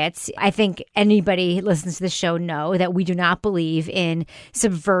advocates. I think anybody who listens to the show know that we do not believe in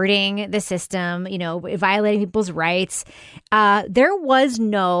subverting the system, violating people's rights. There was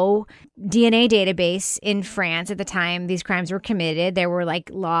no DNA database in France at the time these crimes were committed. There were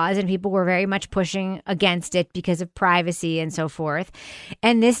laws and people were very much pushing against it because of privacy and so forth.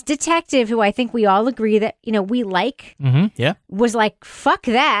 And this detective, who I think we all agree that, we like, was like, fuck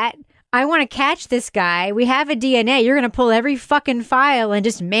that. I want to catch this guy. We have a DNA. You're going to pull every fucking file and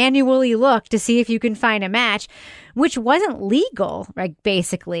just manually look to see if you can find a match, which wasn't legal,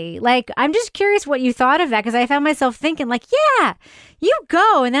 basically. I'm just curious what you thought of that, because I found myself thinking, yeah, you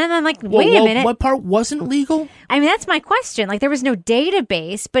go. And then I'm like, wait a minute. What part wasn't legal? I mean, that's my question. There was no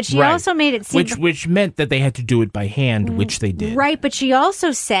database, but she also made it seem... Which meant that they had to do it by hand, which they did. Right, but she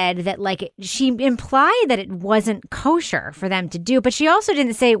also said that, she implied that it wasn't kosher for them to do, but she also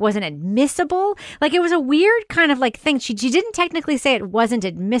didn't say it wasn't admissible. It was a weird kind of, thing. She didn't technically say it wasn't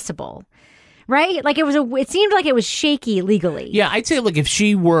admissible. Right? It seemed like it was shaky legally. Yeah, I'd say, if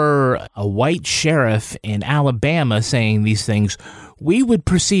she were a white sheriff in Alabama saying these things, we would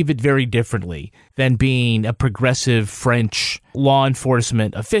perceive it very differently than being a progressive French law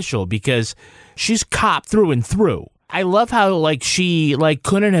enforcement official, because she's cop through and through. I love how, she,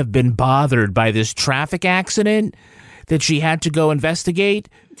 couldn't have been bothered by this traffic accident that she had to go investigate,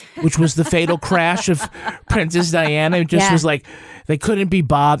 which was the fatal crash of Princess Diana. It just was they couldn't be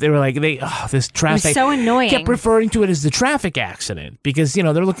bothered. They were this traffic. It was so annoying. Kept referring to it as the traffic accident because,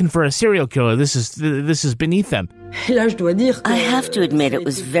 they're looking for a serial killer. This is beneath them. I have to admit it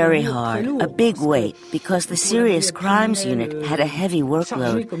was very hard, a big weight, because the Serious Crimes Unit had a heavy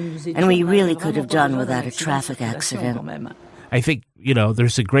workload, and we really could have done without a traffic accident. I think,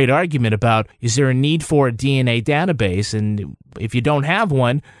 there's a great argument about, is there a need for a DNA database? And if you don't have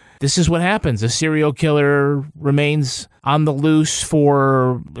one, this is what happens. A serial killer remains on the loose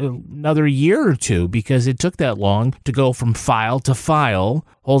for another year or two because it took that long to go from file to file,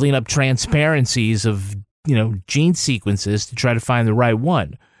 holding up transparencies of, gene sequences to try to find the right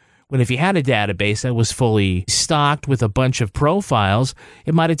one. When if you had a database that was fully stocked with a bunch of profiles,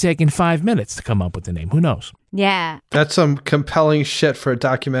 it might have taken 5 minutes to come up with the name. Who knows? Yeah. That's some compelling shit for a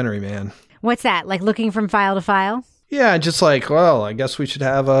documentary, man. What's that? Looking from file to file? Yeah, just I guess we should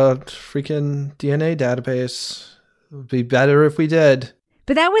have a freaking DNA database. It would be better if we did.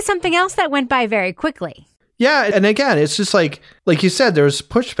 But that was something else that went by very quickly. Yeah, and again, it's just like you said, there's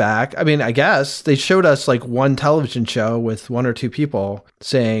pushback. I mean, I guess they showed us one television show with one or two people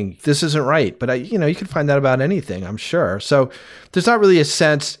saying this isn't right, but you can find that about anything, I'm sure. So there's not really a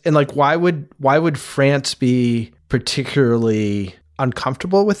sense, and why would France be particularly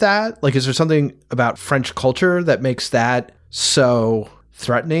uncomfortable with that? Like, is there something about French culture that makes that so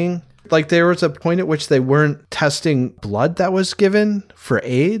threatening? Like, there was a point at which they weren't testing blood that was given for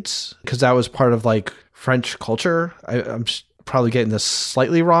AIDS because that was part of like French culture. I'm probably getting this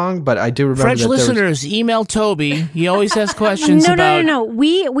slightly wrong, but I do remember French listeners, email Toby. He always has questions about... No.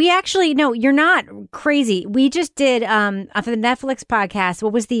 We actually, no, you're not crazy. We just did, for the Netflix podcast,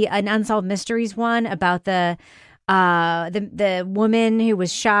 what was an Unsolved Mysteries one about the woman who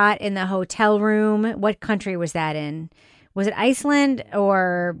was shot in the hotel room. What country was that in? Was it Iceland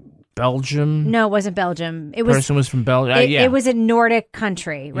or... Belgium? No, it wasn't Belgium. It was person was from Belgium. It was a Nordic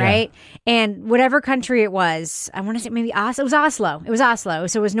country, right? Yeah. And whatever country it was, I want to say maybe Oslo. It was Oslo.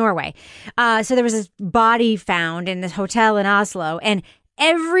 So it was Norway. So there was this body found in this hotel in Oslo, and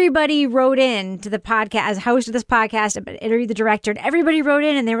everybody wrote in to the podcast, as host of this podcast, interviewed the director, and everybody wrote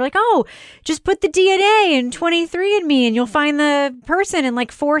in and they were like, oh, just put the DNA in 23andMe and you'll find the person in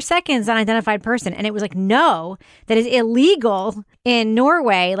like 4 seconds, unidentified person. And it was like, no, that is illegal in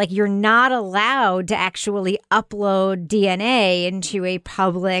Norway. Like, you're not allowed to actually upload DNA into a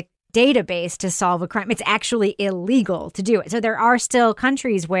public database to solve a crime. It's actually illegal to do it. So there are still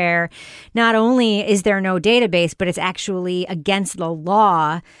countries where not only is there no database, but it's actually against the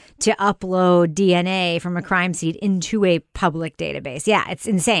law to upload DNA from a crime scene into a public database. Yeah, it's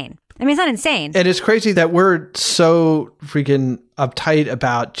insane. I mean, it's not insane. And it's crazy that we're so freaking uptight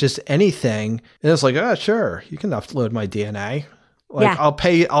about just anything. And it's like, oh, sure, you can upload my DNA. Like, yeah.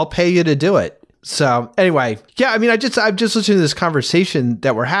 I'll pay you to do it. So anyway, yeah, I mean, I'm just listening to this conversation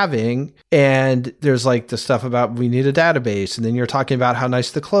that we're having, and there's like the stuff about we need a database, and then you're talking about how nice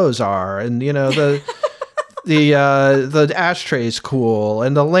the clothes are, and you know the the ashtray is cool,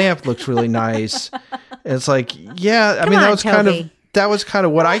 and the lamp looks really nice. And it's like, yeah, I mean, that was kind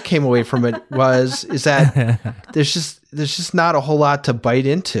of what I came away from it is that there's just not a whole lot to bite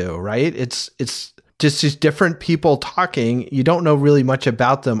into, right? It's just these different people talking. You don't know really much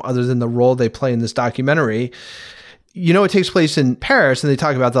about them other than the role they play in this documentary. You know, it takes place in Paris, and they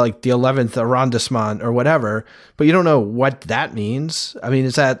talk about the 11th arrondissement or whatever, but you don't know what that means. I mean,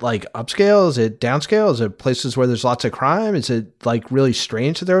 is that like upscale? Is it downscale? Is it places where there's lots of crime? Is it like really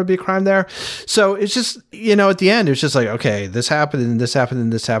strange that there would be a crime there? So it's just, you know, at the end, it's just like, okay, this happened and this happened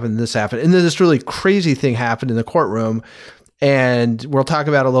and this happened and this happened. And then this really crazy thing happened in the courtroom, and we'll talk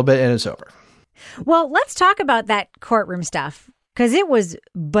about it a little bit, and it's over. Well, let's talk about that courtroom stuff, because it was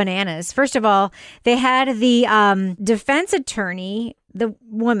bananas. First of all, they had the defense attorney, the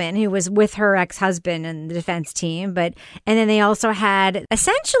woman who was with her ex-husband and the defense team, and then they also had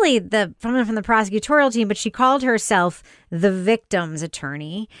essentially someone from the prosecutorial team, but she called herself the victim's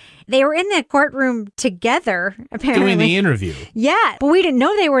attorney. They were in that courtroom together, apparently. Doing the interview. Yeah, but we didn't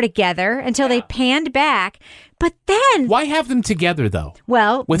know they were together until they panned back. But then... Why have them together, though?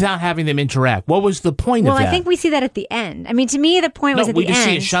 Well... Without having them interact. What was the point of that? Well, I think we see that at the end. I mean, to me, the point was at the end. No, we just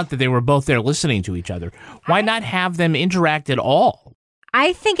see a shot that they were both there listening to each other. Why not have them interact at all?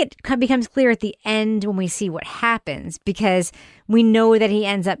 I think it becomes clear at the end when we see what happens, because we know that he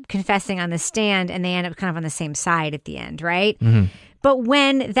ends up confessing on the stand, and they end up kind of on the same side at the end, right? Mm-hmm. But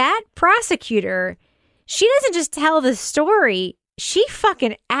when that prosecutor, she doesn't just tell the story... She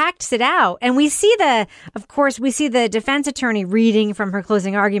fucking acts it out. And we see the defense attorney reading from her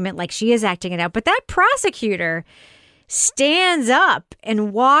closing argument like she is acting it out. But that prosecutor stands up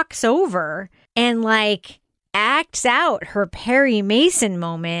and walks over and like acts out her Perry Mason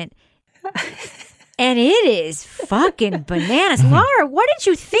moment. And it is fucking bananas. Laura, what did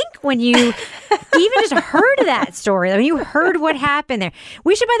you think when you even just heard that story? I mean, you heard what happened there.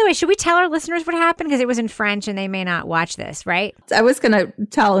 By the way, should we tell our listeners what happened? Because it was in French and they may not watch this, right? I was going to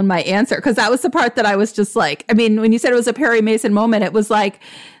tell in my answer, because that was the part that I was just like, I mean, when you said it was a Perry Mason moment, it was like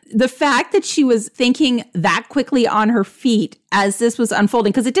the fact that she was thinking that quickly on her feet as this was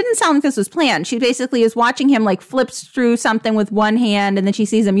unfolding, because it didn't sound like this was planned. She basically is watching him like flips through something with one hand, and then she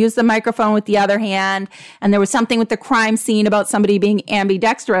sees him use the microphone with the other hand. And there was something with the crime scene about somebody being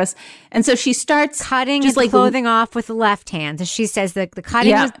ambidextrous. And so she starts cutting his clothing off with the left hand. So she says the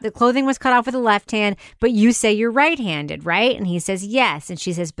clothing was cut off with the left hand, but you say you're right-handed, right? And he says yes. And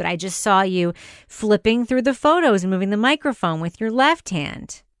she says, but I just saw you flipping through the photos and moving the microphone with your left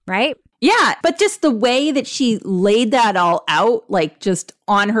hand. Right? Yeah. But just the way that she laid that all out, like just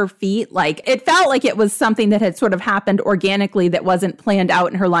on her feet, like it felt like it was something that had sort of happened organically that wasn't planned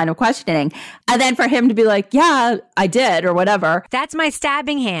out in her line of questioning. And then for him to be like, yeah, I did, or whatever. That's my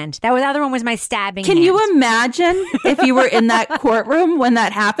stabbing hand. The other one was my stabbing hand. Can you imagine if you were in that courtroom when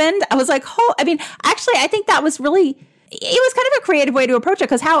that happened? I was like, actually, I think that was really was kind of a creative way to approach it,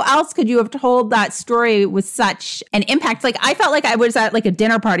 because how else could you have told that story with such an impact? Like, I felt like I was at like a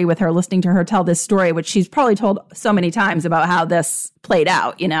dinner party with her, listening to her tell this story, which she's probably told so many times about how this played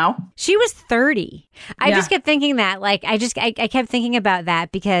out, you know? She was 30. I just kept thinking that, like, I kept thinking about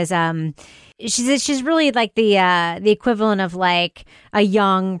that because, she's really like the equivalent of like a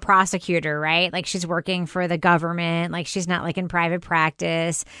young prosecutor, right? Like, she's working for the government. Like, she's not like in private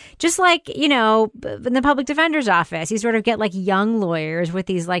practice. Just like, you know, in the public defender's office, you sort of get like young lawyers with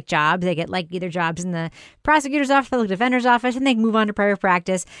these like jobs. They get like either jobs in the prosecutor's office, public defender's office, and they move on to private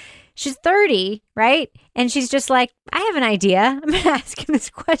practice. She's 30, right? And she's just like, I have an idea. I'm going to ask him this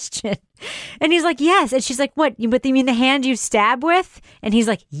question. And he's like, yes. And she's like, what? But you mean the hand you stab with? And he's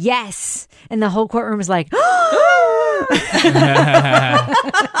like, yes. And the whole courtroom is like, I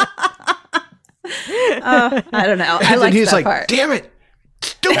don't know. I like that part. Damn it.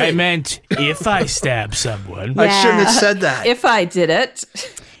 Stupid. I meant if I stab someone. Yeah. I shouldn't have said that. If I did it.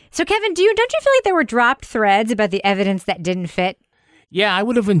 So, Kevin, don't you feel like there were dropped threads about the evidence that didn't fit? Yeah, I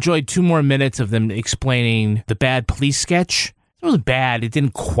would have enjoyed 2 more minutes of them explaining the bad police sketch. It wasn't bad. It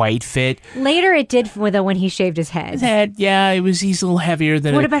didn't quite fit. Later it did, though, when he shaved his head. His head, yeah, he's a little heavier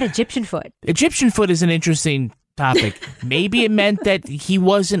than... What about Egyptian foot? Egyptian foot is an interesting topic. Maybe it meant that he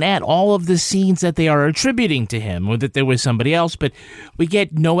wasn't at all of the scenes that they are attributing to him, or that there was somebody else, but we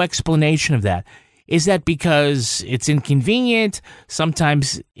get no explanation of that. Is that because it's inconvenient?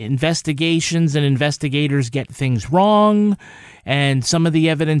 Sometimes investigations and investigators get things wrong, and some of the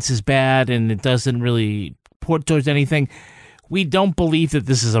evidence is bad and it doesn't really point towards anything. We don't believe that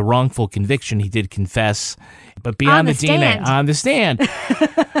this is a wrongful conviction. He did confess, but beyond the DNA, on the stand.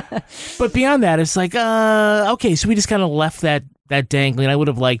 But beyond that, it's like, okay, so we just kind of left that dangling. I would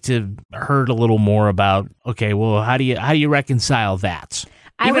have liked to heard a little more about, okay, well, how do you reconcile that?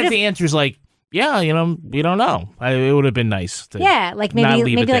 Even if the answer is like, yeah, you know, we don't know. It would have been nice to like not leave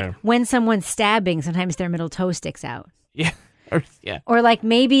maybe it like there. when someone's stabbing, sometimes their middle toe sticks out. Yeah. Or like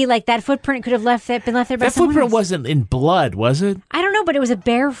maybe like that footprint could have been left there by that someone footprint else. wasn't in blood, was it? I don't know, but it was a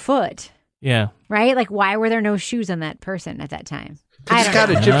bare foot, Yeah. right? Like, why were there no shoes on that person at that time? It's got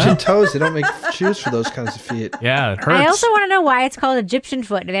Egyptian toes. They don't make shoes for those kinds of feet. Yeah, it hurts. I also want to know why it's called Egyptian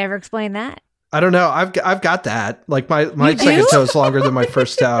foot. Did they ever explain that? I don't know. I've got that. Like my second toe is longer than my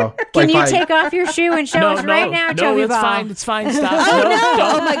first toe. Can like you take off your shoe and show us right now, Toby it's Ball? fine. It's fine. Stop. Oh, no.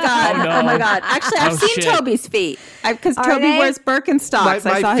 Don't. Oh, my God. Oh, no. Oh, my God. Actually, I've seen shit. Toby's feet. Because Are Toby they? wears Birkenstocks.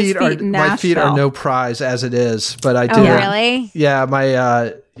 I saw his feet in Nashville. My feet are no prize as it is, but I do. Oh, really? Yeah,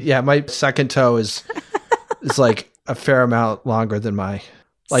 my second toe is like a fair amount longer than my.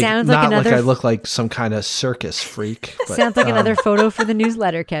 Like, Sounds like not another like I look like some kind of circus freak. But, Sounds like another photo for the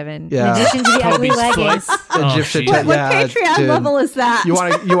newsletter, Kevin. Yeah. In addition to the ugly Toby's leggings. Egyptian. What Patreon level is that? You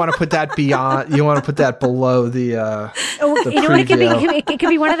want to put that beyond? You want to put that below the? The You know what? It preview. could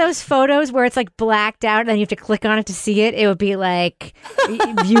be one of those photos where it's like blacked out, and then you have to click on it to see it. It would be like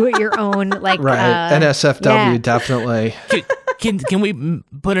view at your own, like Right, NSFW yeah. definitely. Can we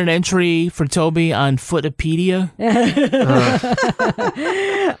put an entry for Toby on Footopedia?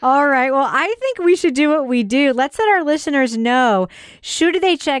 All right. Well, I think we should do what we do. Let's let our listeners know. Should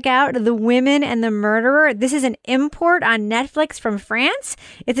they check out The Women and the Murderer? This is an import on Netflix from France.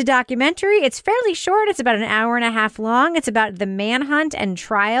 It's a documentary. It's fairly short. It's about an hour and a half long. It's about the manhunt and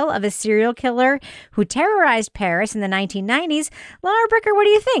trial of a serial killer who terrorized Paris in the 1990s. Laura Bricker, what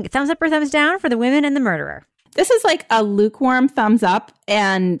do you think? Thumbs up or thumbs down for The Women and the Murderer? This is like a lukewarm thumbs up.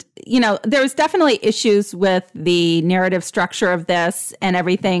 And, you know, there's definitely issues with the narrative structure of this and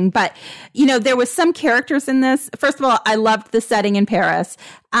everything. But, you know, there was some characters in this. First of all, I loved the setting in Paris.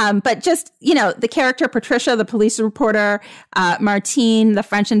 But just, you know, the character Patricia, the police reporter, Martine, the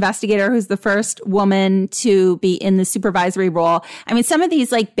French investigator, who's the first woman to be in the supervisory role. I mean, some of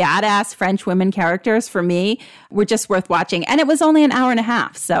these like badass French women characters for me were just worth watching. And it was only an hour and a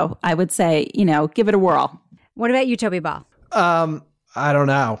half. So I would say, you know, give it a whirl. What about you, Toby Ball? I don't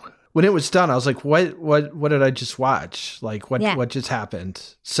know. When it was done, I was like, what did I just watch? Like what just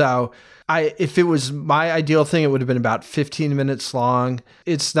happened? So if it was my ideal thing, it would have been about 15 minutes long.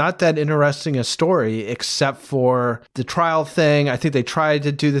 It's not that interesting a story, except for the trial thing. I think they tried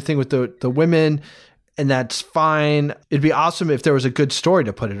to do the thing with the women, and that's fine. It'd be awesome if there was a good story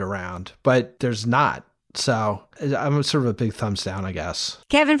to put it around, but there's not. So I'm sort of a big thumbs down, I guess.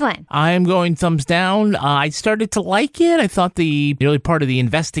 Kevin Flynn. I am going thumbs down. I started to like it. I thought the early part of the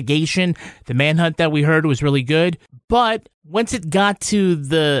investigation, the manhunt that we heard was really good. But once it got to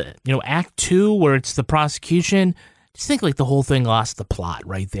the, Act 2, where it's the prosecution, just think like the whole thing lost the plot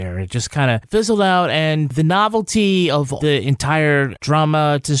right there. It just kind of fizzled out, and the novelty of the entire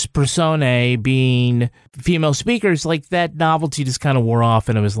dramatis personae being female speakers, like that novelty just kind of wore off,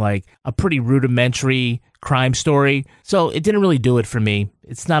 and it was like a pretty rudimentary crime story. So it didn't really do it for me.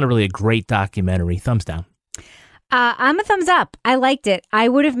 It's not really a great documentary. Thumbs down. I'm a thumbs up. I liked it. I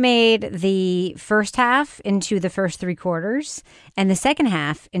would have made the first half into the first 3/4 and the second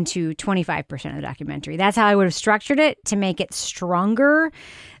half into 25% of the documentary. That's how I would have structured it to make it stronger.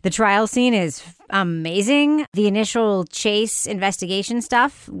 The trial scene is amazing. The initial chase investigation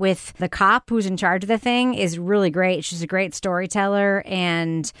stuff with the cop who's in charge of the thing is really great. She's a great storyteller,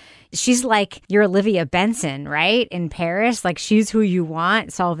 and she's like your Olivia Benson, right? In Paris. Like, she's who you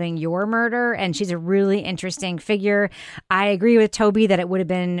want solving your murder, and she's a really interesting figure. I agree with Toby that it would have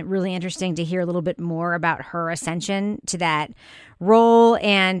been really interesting to hear a little bit more about her ascension to that role,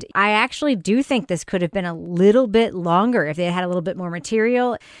 and I actually do think this could have been a little bit longer if they had a little bit more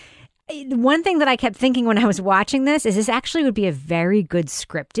material. One thing that I kept thinking when I was watching this actually would be a very good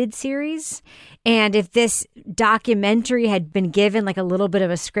scripted series. And if this documentary had been given like a little bit of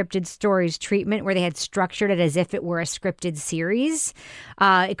a scripted stories treatment where they had structured it as if it were a scripted series,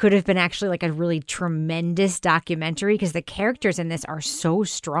 it could have been actually like a really tremendous documentary, because the characters in this are so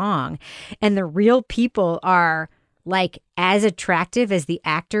strong and the real people are like as attractive as the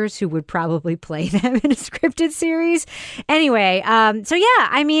actors who would probably play them in a scripted series. Anyway, so yeah,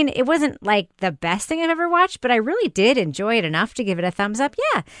 I mean, it wasn't like the best thing I've ever watched, but I really did enjoy it enough to give it a thumbs up.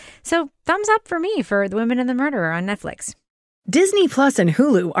 Yeah. So thumbs up for me for The Women and the Murderer on Netflix. Disney Plus and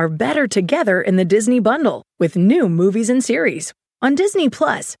Hulu are better together in the Disney Bundle with new movies and series. On Disney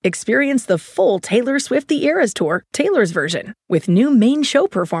Plus, experience the full Taylor Swift The Eras Tour, Taylor's version, with new main show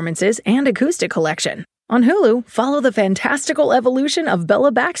performances and acoustic collection. On Hulu, follow the fantastical evolution of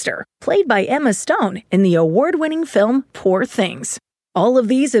Bella Baxter, played by Emma Stone in the award-winning film Poor Things. All of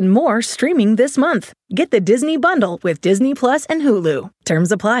these and more streaming this month. Get the Disney Bundle with Disney Plus and Hulu.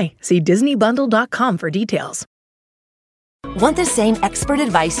 Terms apply. See DisneyBundle.com for details. Want the same expert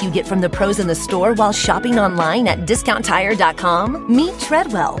advice you get from the pros in the store while shopping online at DiscountTire.com? Meet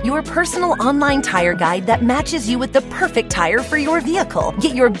Treadwell, your personal online tire guide that matches you with the perfect tire for your vehicle.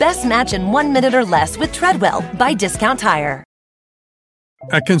 Get your best match in 1 minute or less with Treadwell by Discount Tire.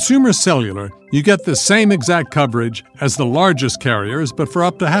 At Consumer Cellular, you get the same exact coverage as the largest carriers, but for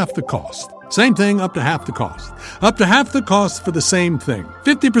up to half the cost. Same thing, up to half the cost. Up to half the cost for the same thing.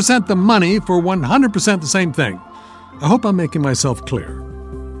 50% the money for 100% the same thing. I hope I'm making myself clear.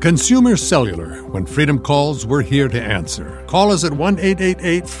 Consumer Cellular. When freedom calls, we're here to answer. Call us at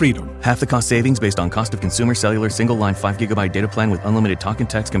 1-888-FREEDOM. Half the cost savings based on cost of Consumer Cellular single-line 5 GB data plan with unlimited talk and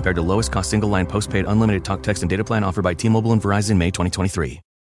text compared to lowest cost single-line postpaid unlimited talk, text, and data plan offered by T-Mobile and Verizon May 2023.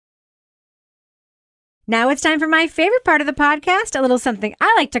 Now it's time for my favorite part of the podcast, a little something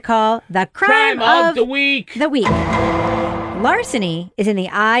I like to call the crime of the week. Larceny is in the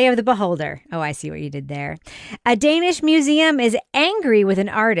eye of the beholder. Oh, I see what you did there. A Danish museum is angry with an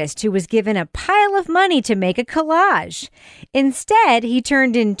artist who was given a pile of money to make a collage. Instead, he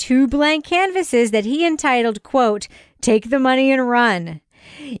turned in 2 blank canvases that he entitled, quote, "Take the money and run."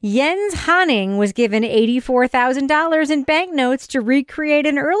 Jens Hanning was given $84,000 in banknotes to recreate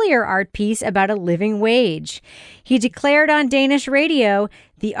an earlier art piece about a living wage. He declared on Danish radio,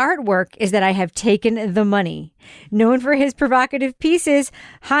 "The artwork is that I have taken the money." Known for his provocative pieces,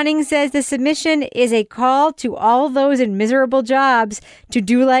 Hanning says the submission is a call to all those in miserable jobs to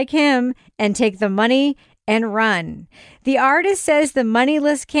do like him and take the money and run. The artist says the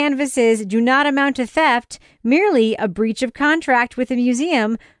moneyless canvases do not amount to theft, merely a breach of contract with the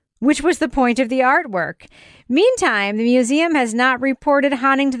museum, which was the point of the artwork. Meantime, the museum has not reported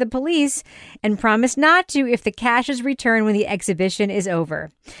Hanning to the police and promised not to if the cash is returned when the exhibition is over.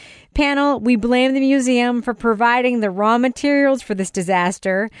 Panel, we blame the museum for providing the raw materials for this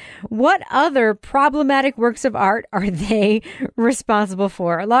disaster. What other problematic works of art are they responsible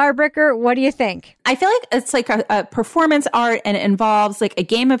for? Laura Bricker, what do you think? I feel like it's like a performance art, and it involves like a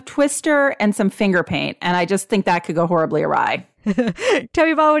game of Twister and some finger paint. And I just think that could go horribly awry.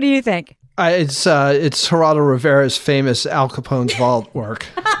 Toby Ball, what do you think? It's Geraldo Rivera's famous Al Capone's vault work.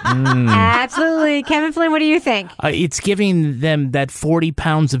 Absolutely. Kevin Flynn, what do you think? It's giving them that 40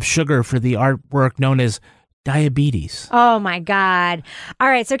 pounds of sugar for the artwork known as diabetes. Oh, my God. All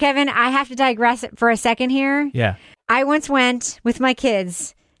right. So, Kevin, I have to digress for a second here. Yeah. I once went with my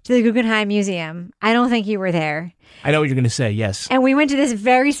kids to the Guggenheim Museum. I don't think you were there. I know what you're going to say, yes. And we went to this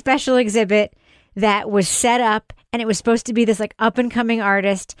very special exhibit that was set up and it was supposed to be this like up and coming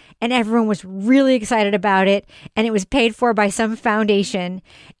artist, and everyone was really excited about it, and it was paid for by some foundation.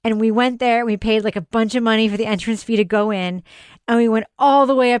 And we went there and we paid like a bunch of money for the entrance fee to go in, and we went all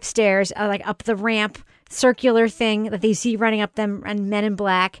the way upstairs, like up the ramp, circular thing that they see running up them and Men in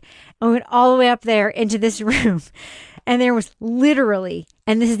Black, and we went all the way up there into this room. And there was literally,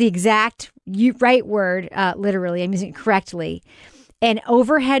 and this is the exact right word, literally, I'm using it correctly, an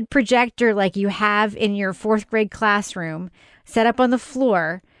overhead projector like you have in your 4th grade classroom set up on the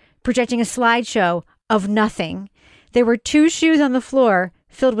floor, projecting a slideshow of nothing. There were 2 shoes on the floor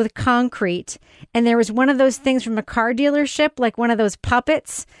filled with concrete, and there was one of those things from a car dealership, like one of those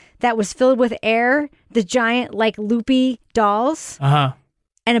puppets that was filled with air, the giant like loopy dolls, and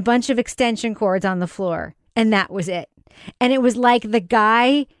a bunch of extension cords on the floor. And that was it. And it was like the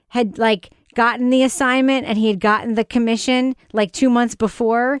guy had like gotten the assignment and he had gotten the commission like 2 months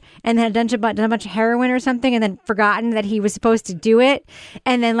before and had done a bunch of heroin or something and then forgotten that he was supposed to do it.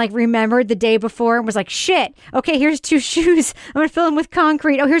 And then like remembered the day before and was like, shit, okay, here's 2 shoes. I'm going to fill them with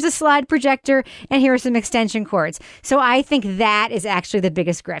concrete. Oh, here's a slide projector and here are some extension cords. So I think that is actually the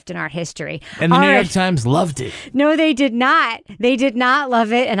biggest grift in art history. And the New York Times loved it. No, they did not. They did not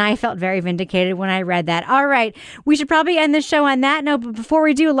love it. And I felt very vindicated when I read that. All right. We should probably end the show on that note. But before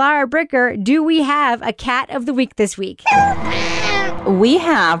we do, Lara Bricker, do we have a cat of the week this week? We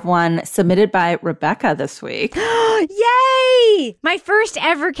have one submitted by Rebecca this week. Yay! My first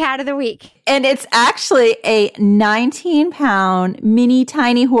ever cat of the week. And it's actually a 19-pound mini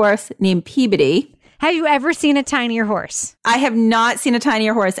tiny horse named Peabody. Have you ever seen a tinier horse? I have not seen a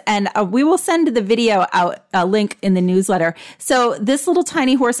tinier horse, and we will send the video out, a link in the newsletter. So this little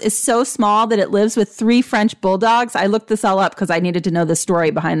tiny horse is so small that it lives with 3 French bulldogs. I looked this all up because I needed to know the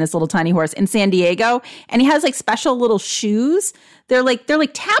story behind this little tiny horse in San Diego, and he has like special little shoes. They're like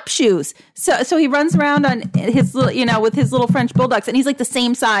tap shoes. So he runs around on his little, with his little French bulldogs, and he's like the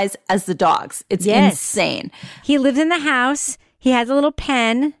same size as the dogs. It's insane. He lives in the house. He has a little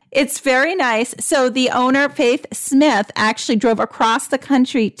pen. It's very nice. So the owner, Faith Smith, actually drove across the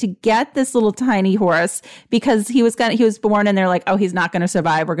country to get this little tiny horse because he was born and they're like, oh, he's not going to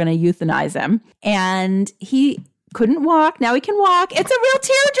survive. We're going to euthanize him. And he couldn't walk. Now he can walk. It's a real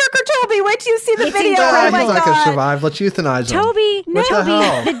tearjerker, Toby. Wait till you see the video. Oh he's not going to survive. Let's euthanize him. Toby,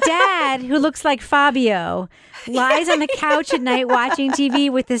 the dad who looks like Fabio, lies on the couch at night watching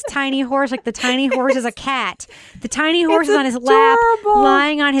TV with this tiny horse, like the tiny horse is a cat. The tiny horse is on his lap,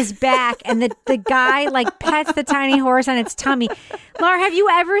 lying on his back, and the guy like pets the tiny horse on its tummy. Laura, have you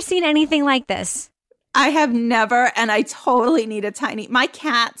ever seen anything like this? I have never, and I totally need a tiny. My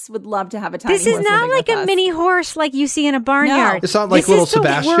cats would love to have a tiny horse. This is not like a mini horse like you see in a barnyard. No. It's not like little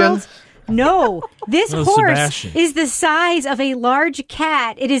Sebastian. No, this horse is the size of a large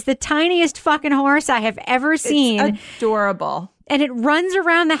cat. It is the tiniest fucking horse I have ever seen. It's adorable. And it runs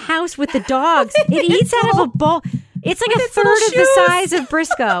around the house with the dogs. It eats out of a bowl. It's like a third of the size of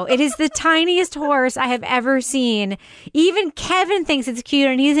Briscoe. It is the tiniest horse I have ever seen. Even Kevin thinks it's cute,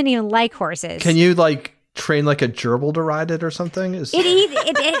 and he doesn't even like horses. Can you train like a gerbil to ride it or something?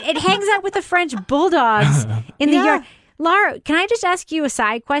 It hangs out with the French bulldogs in the yard. Laura, can I just ask you a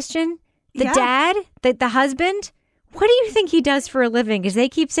side question? The dad, the husband, what do you think he does for a living? Because they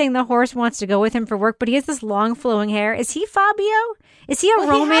keep saying the horse wants to go with him for work, but he has this long flowing hair. Is he Fabio? Is he a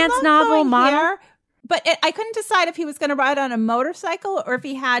romance novel model? Hair, but I couldn't decide if he was going to ride on a motorcycle or if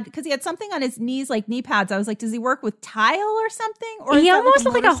he had, because he had something on his knees, like knee pads. I was like, does he work with tile or something? Or he almost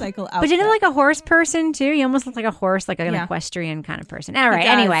looked like a motorcycle outfit? But didn't like a horse person too? He almost looked like a horse, like an equestrian kind of person. All right,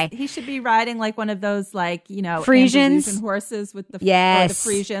 anyway. He should be riding like one of those Frisians and horses with the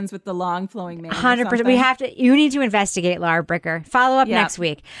Frisians with the long flowing mane. 100%. You need to investigate, Lara Bricker. Follow up next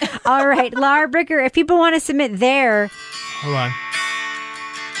week. All right, Lara Bricker, if people want to submit their... Hold on.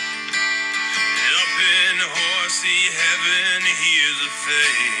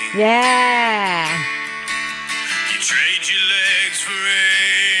 Yeah. You trade your legs for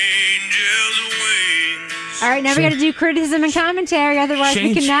angels' wings. All right, now we got to do criticism and commentary. Otherwise,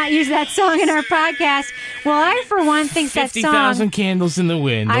 we cannot use that song in our podcast. Well, I, for one, think that song... 50,000 Candles in the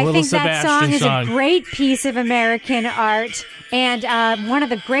Wind, I think Sebastian that song is a great piece of American art and one of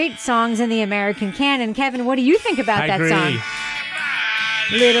the great songs in the American canon. Kevin, what do you think about that song?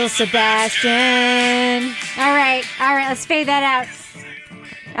 Little Sebastian. All right, let's fade that out.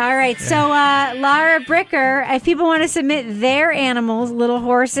 All right. So, Lara Bricker, if people want to submit their animals, little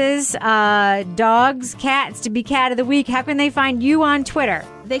horses, dogs, cats, to be Cat of the Week, how can they find you on Twitter?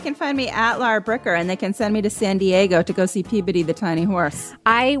 They can find me at Lara Bricker, and they can send me to San Diego to go see Peabody the Tiny Horse.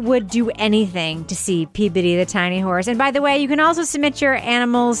 I would do anything to see Peabody the Tiny Horse. And by the way, you can also submit your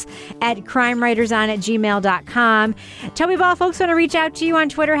animals at crimewriterson@gmail.com. Toby Ball, folks want to reach out to you on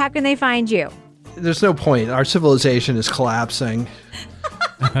Twitter. How can they find you? There's no point. Our civilization is collapsing.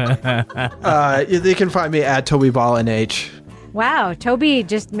 They can find me at Toby Ball NH. Wow, Toby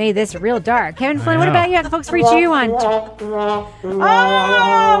just made this real dark. Kevin Flynn, what about you? How can folks reach you on... Oh,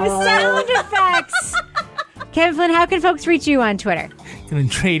 sound effects! Kevin Flynn, how can folks reach you on Twitter? And then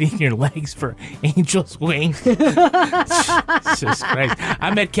trading your legs for angel's wings. Jesus Christ.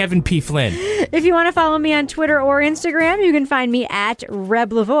 I'm at Kevin P. Flynn. If you want to follow me on Twitter or Instagram, you can find me at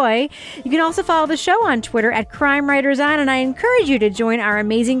Reb Lavoie. You can also follow the show on Twitter at Crime Writers On, and I encourage you to join our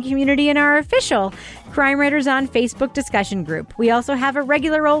amazing community in our official Crime Writers On Facebook discussion group. We also have a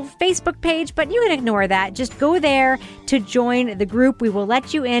regular old Facebook page, but you can ignore that. Just go there to join the group. We will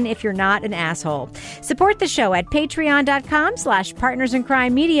let you in if you're not an asshole. Support the show at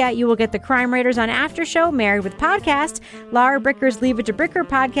patreon.com/partnersincrime media. You will get the Crime Writers On After Show, Married with Podcast, Lara Bricker's Leave It to Bricker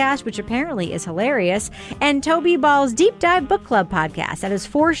podcast, which apparently is hilarious, and Toby Ball's Deep Dive Book Club podcast. That is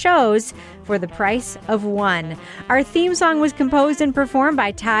 4 shows for the price of 1. Our theme song was composed and performed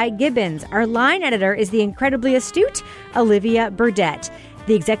by Ty Gibbons. Our line editor is the incredibly astute Olivia Burdett.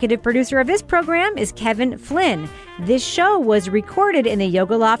 The executive producer of this program is Kevin Flynn. This show was recorded in the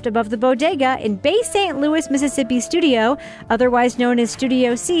Yoga Loft above the Bodega in Bay St. Louis, Mississippi studio, otherwise known as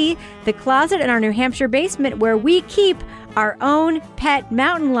Studio C, the closet in our New Hampshire basement where we keep our own pet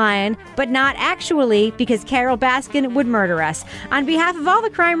mountain lion, but not actually, because Carol Baskin would murder us. On behalf of all the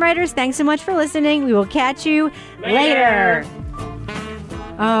crime writers, thanks so much for listening. We will catch you later.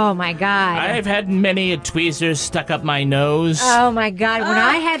 Oh, my God. I've had many a tweezers stuck up my nose. Oh, my God. When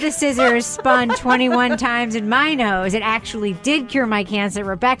I had the scissors spun 21 times in my nose, it actually did cure my cancer.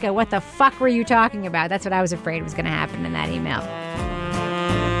 Rebecca, what the fuck were you talking about? That's what I was afraid was going to happen in that email.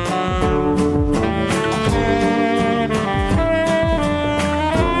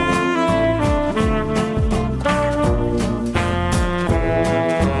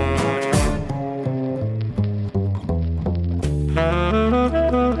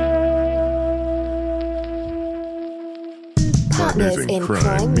 Partners in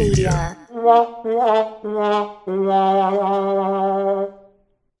Crime Media.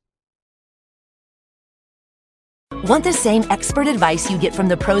 Want the same expert advice you get from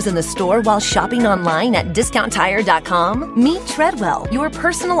the pros in the store while shopping online at DiscountTire.com? Meet Treadwell, your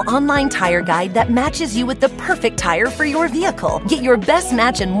personal online tire guide that matches you with the perfect tire for your vehicle. Get your best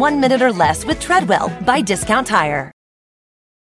match in 1 minute or less with Treadwell by Discount Tire.